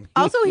winning.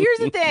 Also, here's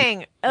the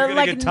thing. You're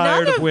gonna get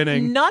tired of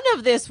winning. None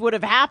of this would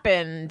have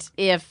happened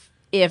if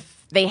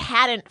they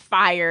hadn't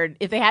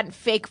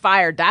fake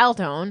fired Dial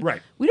Tone. Right.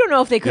 We don't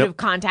know if they could have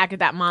contacted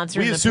that monster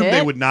We in the assume pit.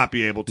 they would not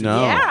be able to.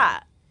 No.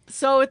 Yeah.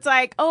 So it's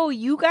like, oh,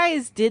 you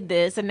guys did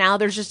this, and now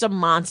there's just a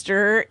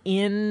monster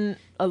in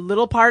a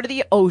little part of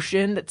the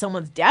ocean that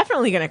someone's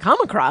definitely going to come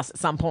across at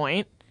some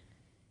point.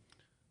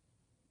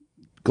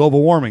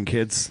 Global warming,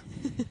 kids.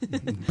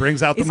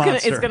 Brings out the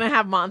monster. It's going to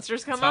have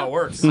monsters come That's how up. it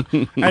works.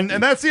 and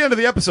that's the end of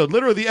the episode.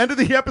 Literally, the end of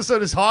the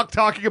episode is Hawk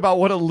talking about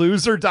what a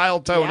loser Dial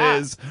Tone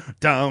is.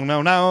 Well,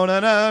 no,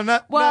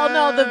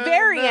 the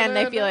very end,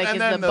 I feel like, and is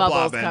then the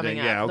bubbles blob coming ending.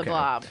 up. Yeah, okay. The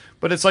blob.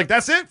 But it's like,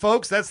 that's it,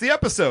 folks. That's the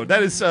episode.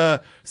 That is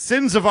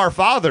Sins of Our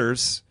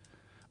Fathers.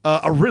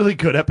 A really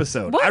good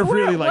episode. I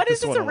really like what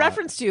this is one this a lot.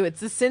 reference to? It's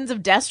the sins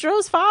of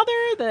Destro's father?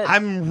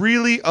 I'm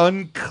really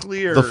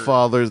unclear. The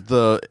fathers,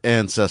 the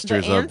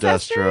ancestors The of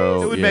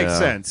Destro. It would make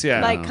sense,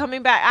 yeah. Like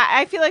coming back.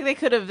 I feel like they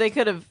could have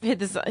hit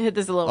this a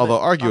little Although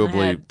bit on the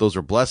arguably head. those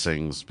are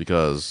blessings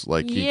because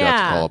like he got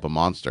Yeah. to call up a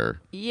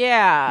monster.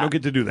 Yeah. You don't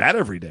get to do that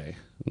every day.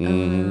 I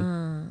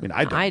mean,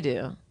 I don't. I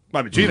do.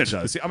 I mean, Gina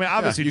does. I mean,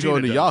 obviously, you Gina go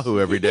into does.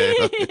 Yahoo every day.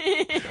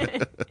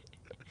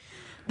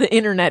 The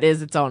internet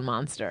is its own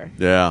monster.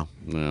 yeah.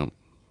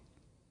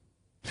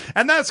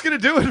 And that's going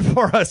to do it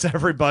for us,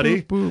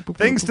 everybody.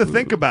 Things to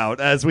think about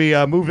as we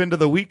move into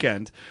the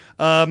weekend.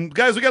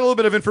 Guys, we got a little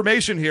bit of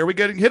information here.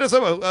 Hit us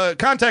up,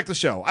 contact the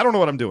show. I don't know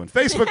what I'm doing.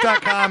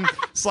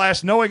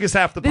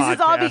 Facebook.com/knowingishalfthepodcast. This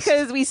is all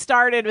because we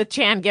started with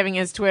Chan giving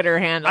his Twitter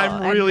handle.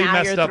 I'm really and now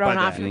messed you're up thrown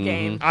by off that. the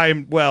game.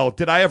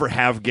 Did I ever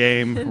have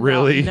game?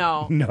 Really?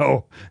 No.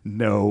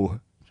 No.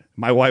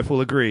 My wife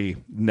will agree.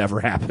 Never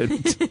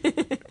happened.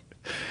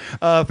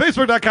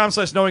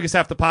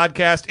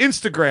 Facebook.com/knowingishalfthepodcast.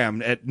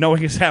 Instagram at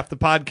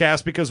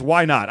knowingishalfthepodcast, because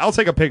why not? I'll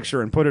take a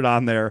picture and put it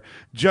on there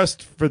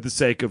just for the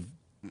sake of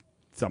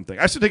something.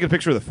 I should take a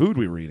picture of the food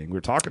we were eating. We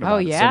were talking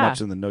about it so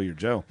much in the Know Your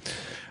Joe.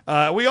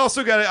 We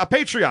also got a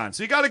Patreon.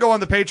 So you got to go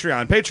on the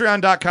Patreon.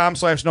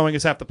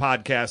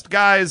 Patreon.com/knowingishalfthepodcast.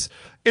 Guys,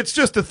 it's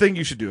just a thing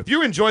you should do. If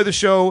you enjoy the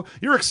show,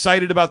 you're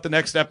excited about the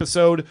next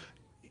episode,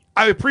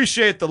 I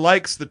appreciate the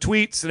likes, the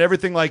tweets, and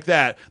everything like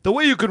that. The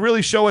way you could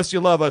really show us you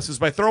love us is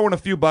by throwing a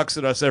few bucks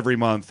at us every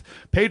month.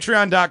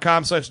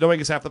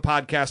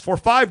 Patreon.com/knowingishalfthepodcast. For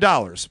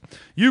 $5,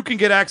 you can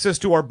get access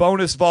to our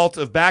bonus vault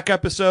of back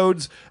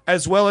episodes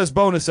as well as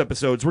bonus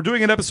episodes. We're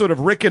doing an episode of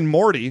Rick and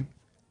Morty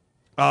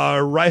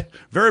right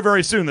very,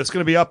 very soon. That's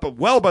going to be up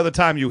well by the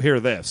time you hear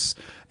this.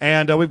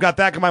 And we've got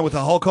that combined with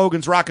the Hulk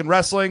Hogan's Rockin'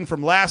 Wrestling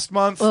from last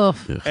month.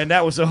 And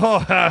that was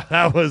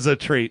a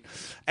treat.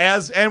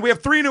 And we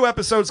have 3 new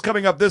episodes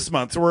coming up this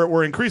month. So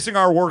we're increasing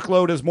our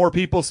workload as more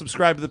people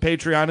subscribe to the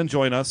Patreon and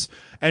join us.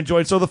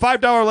 So the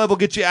 $5 level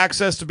gets you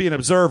access to be an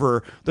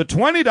observer. The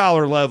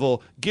 $20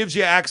 level gives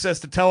you access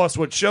to tell us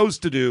what shows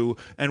to do,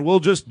 and we'll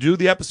just do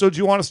the episodes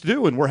you want us to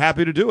do, and we're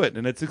happy to do it.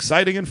 And it's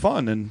exciting and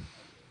fun. And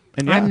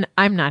And yeah.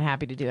 I'm not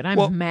happy to do it.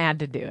 I'm mad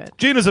to do it.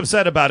 Gina's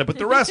upset about it, but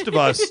the rest of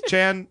us,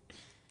 Chan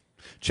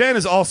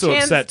is also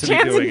upset to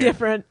be doing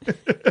indifferent.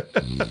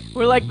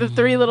 We're like the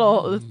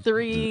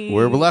three.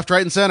 We're left,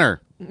 right, and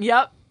center.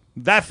 Yep.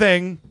 That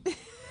thing.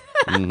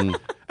 Mm-hmm.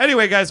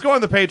 Anyway, guys, go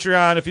on the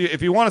Patreon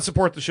if you want to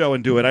support the show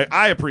and do it.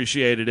 I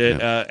appreciated it,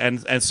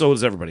 and so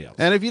does everybody else.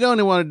 And if you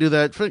don't want to do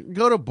that,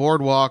 go to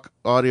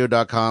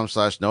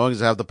boardwalkaudio.com/knowing is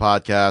have the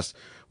podcast.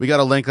 We got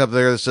a link up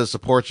there that says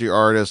support your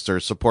artist or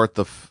support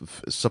the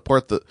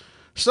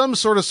some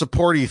sort of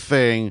supporty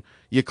thing.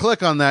 You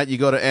click on that, you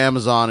go to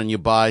Amazon and you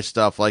buy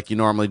stuff like you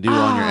normally do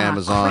on your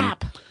Amazon.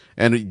 Crap.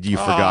 And you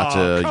forgot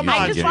to.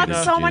 I just bought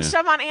so much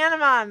stuff on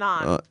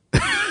Amazon.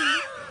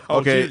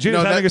 Okay,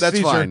 no,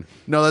 that's fine.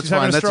 No, that's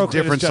fine. That's a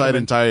different site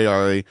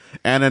entirely.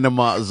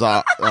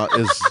 Amazon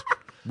is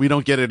we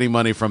don't get any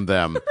money from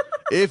them.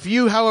 If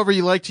you, however,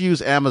 you like to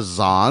use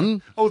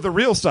Amazon. Oh, the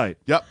real site.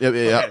 Yep.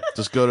 Okay.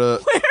 Just go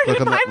to. Where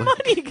did my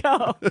money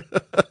go?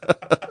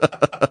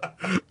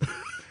 Oh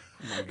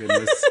my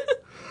goodness.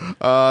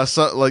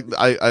 So like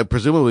I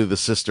presumably the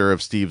sister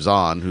of Steve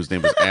Zahn, whose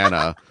name is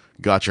Anna,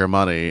 got your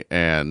money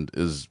and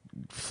is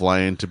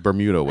flying to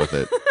Bermuda with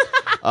it.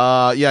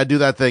 Yeah, do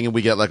that thing and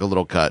we get like a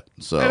little cut.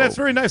 So and that's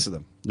very nice of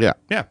them. Yeah.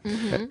 Yeah.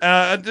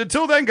 Mm-hmm.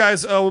 Until then,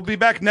 guys, we'll be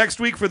back next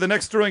week for the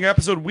next thrilling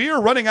episode. We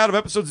are running out of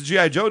episodes of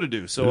G.I. Joe to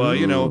do.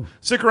 So,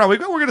 stick around. We're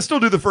going to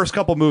still do the first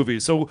couple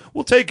movies. So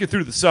we'll take you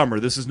through the summer.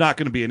 This is not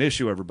going to be an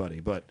issue,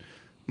 everybody. But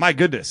my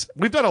goodness,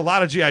 we've done a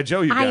lot of G.I.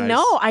 Joe, you guys. I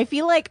know. I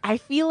feel like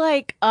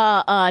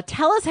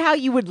tell us how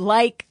you would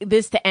like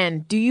this to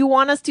end. Do you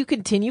want us to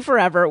continue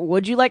forever?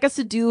 Would you like us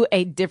to do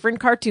a different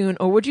cartoon,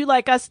 or would you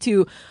like us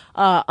to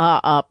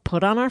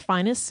put on our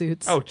finest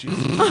suits? Oh, Jesus.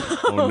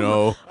 Oh,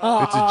 no.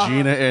 It's a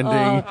Gina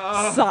ending.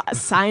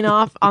 Sign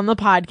off on the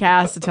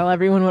podcast to tell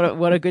everyone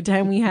what a good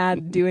time we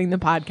had doing the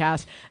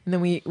podcast. And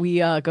then we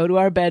go to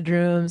our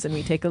bedrooms and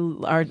we take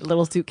our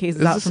little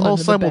suitcases out Is this from all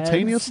under the beds.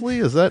 simultaneously?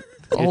 Is that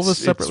all of us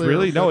separately? It's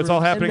really, no, it's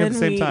all happening at the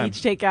same time. We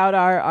each take out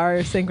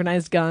our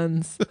synchronized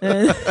guns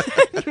and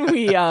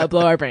we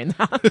blow our brains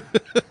out.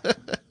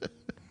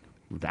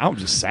 Now I'm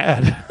just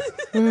sad.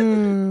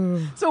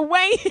 So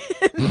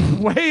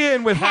weigh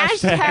in with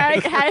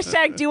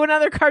hashtag do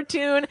another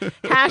cartoon,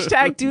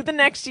 hashtag do the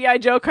next G.I.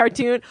 Joe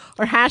cartoon,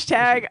 or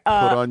hashtag put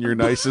on your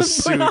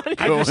nicest suit,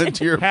 go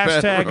into your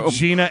bedroom,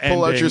 Gina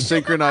pull ending. out your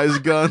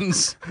synchronized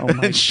guns,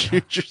 and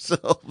shoot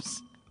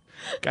yourselves.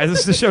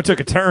 Guys, this show took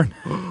a turn.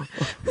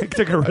 It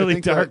took a really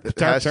dark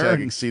hashtag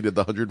turn. Exceeded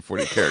the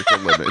 140 character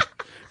limit.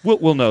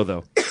 We'll know,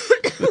 though.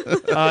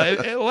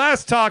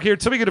 Last talk here.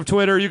 Speaking of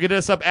Twitter, you can hit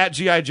us up at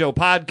G.I. Joe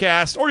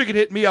Podcast, or you can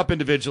hit me up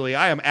individually.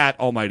 I am at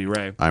Almighty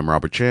Ray. I'm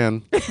Robert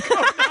Chan. No.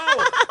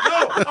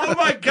 Oh,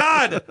 my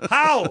God.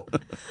 How?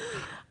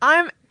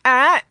 I'm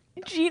at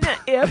Gina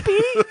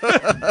Ippy.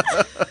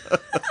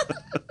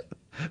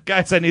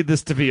 Guys, I need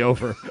this to be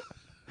over.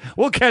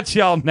 We'll catch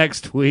y'all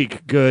next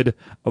week.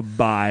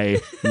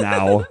 Goodbye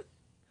now.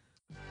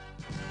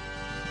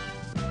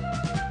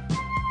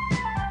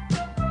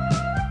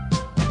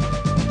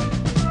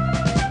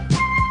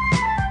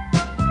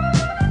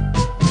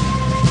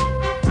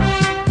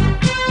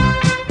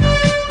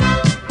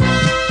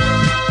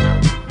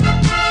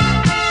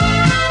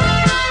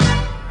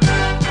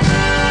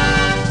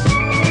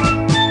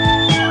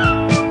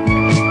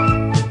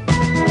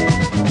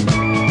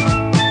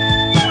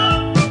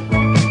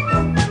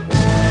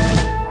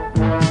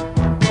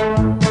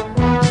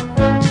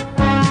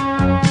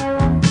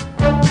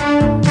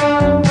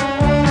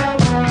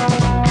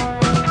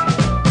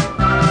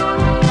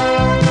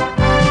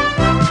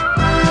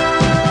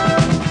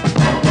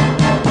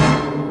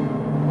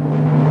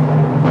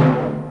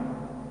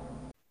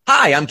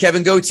 Hi, I'm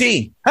Kevin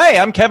Goatee. Hey,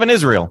 I'm Kevin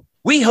Israel.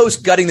 We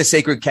host Gutting the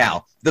Sacred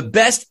Cow, the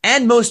best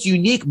and most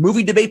unique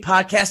movie debate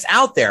podcast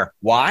out there.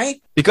 Why?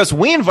 Because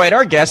we invite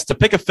our guests to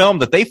pick a film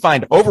that they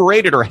find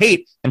overrated or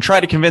hate and try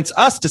to convince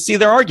us to see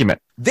their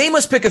argument. They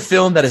must pick a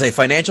film that is a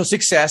financial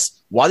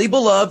success, widely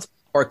beloved,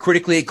 or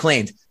critically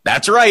acclaimed.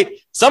 That's right.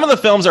 Some of the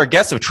films our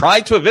guests have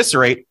tried to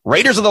eviscerate: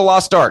 Raiders of the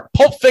Lost Ark,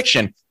 Pulp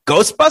Fiction,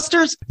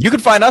 Ghostbusters. You can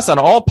find us on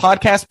all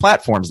podcast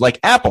platforms like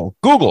Apple,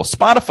 Google,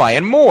 Spotify,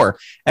 and more.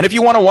 And if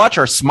you want to watch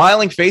our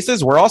smiling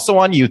faces, we're also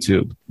on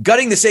YouTube.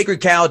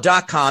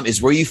 GuttingTheSacredCow.com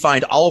is where you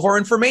find all of our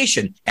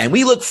information. And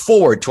we look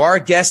forward to our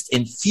guests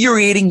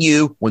infuriating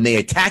you when they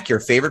attack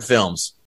your favorite films.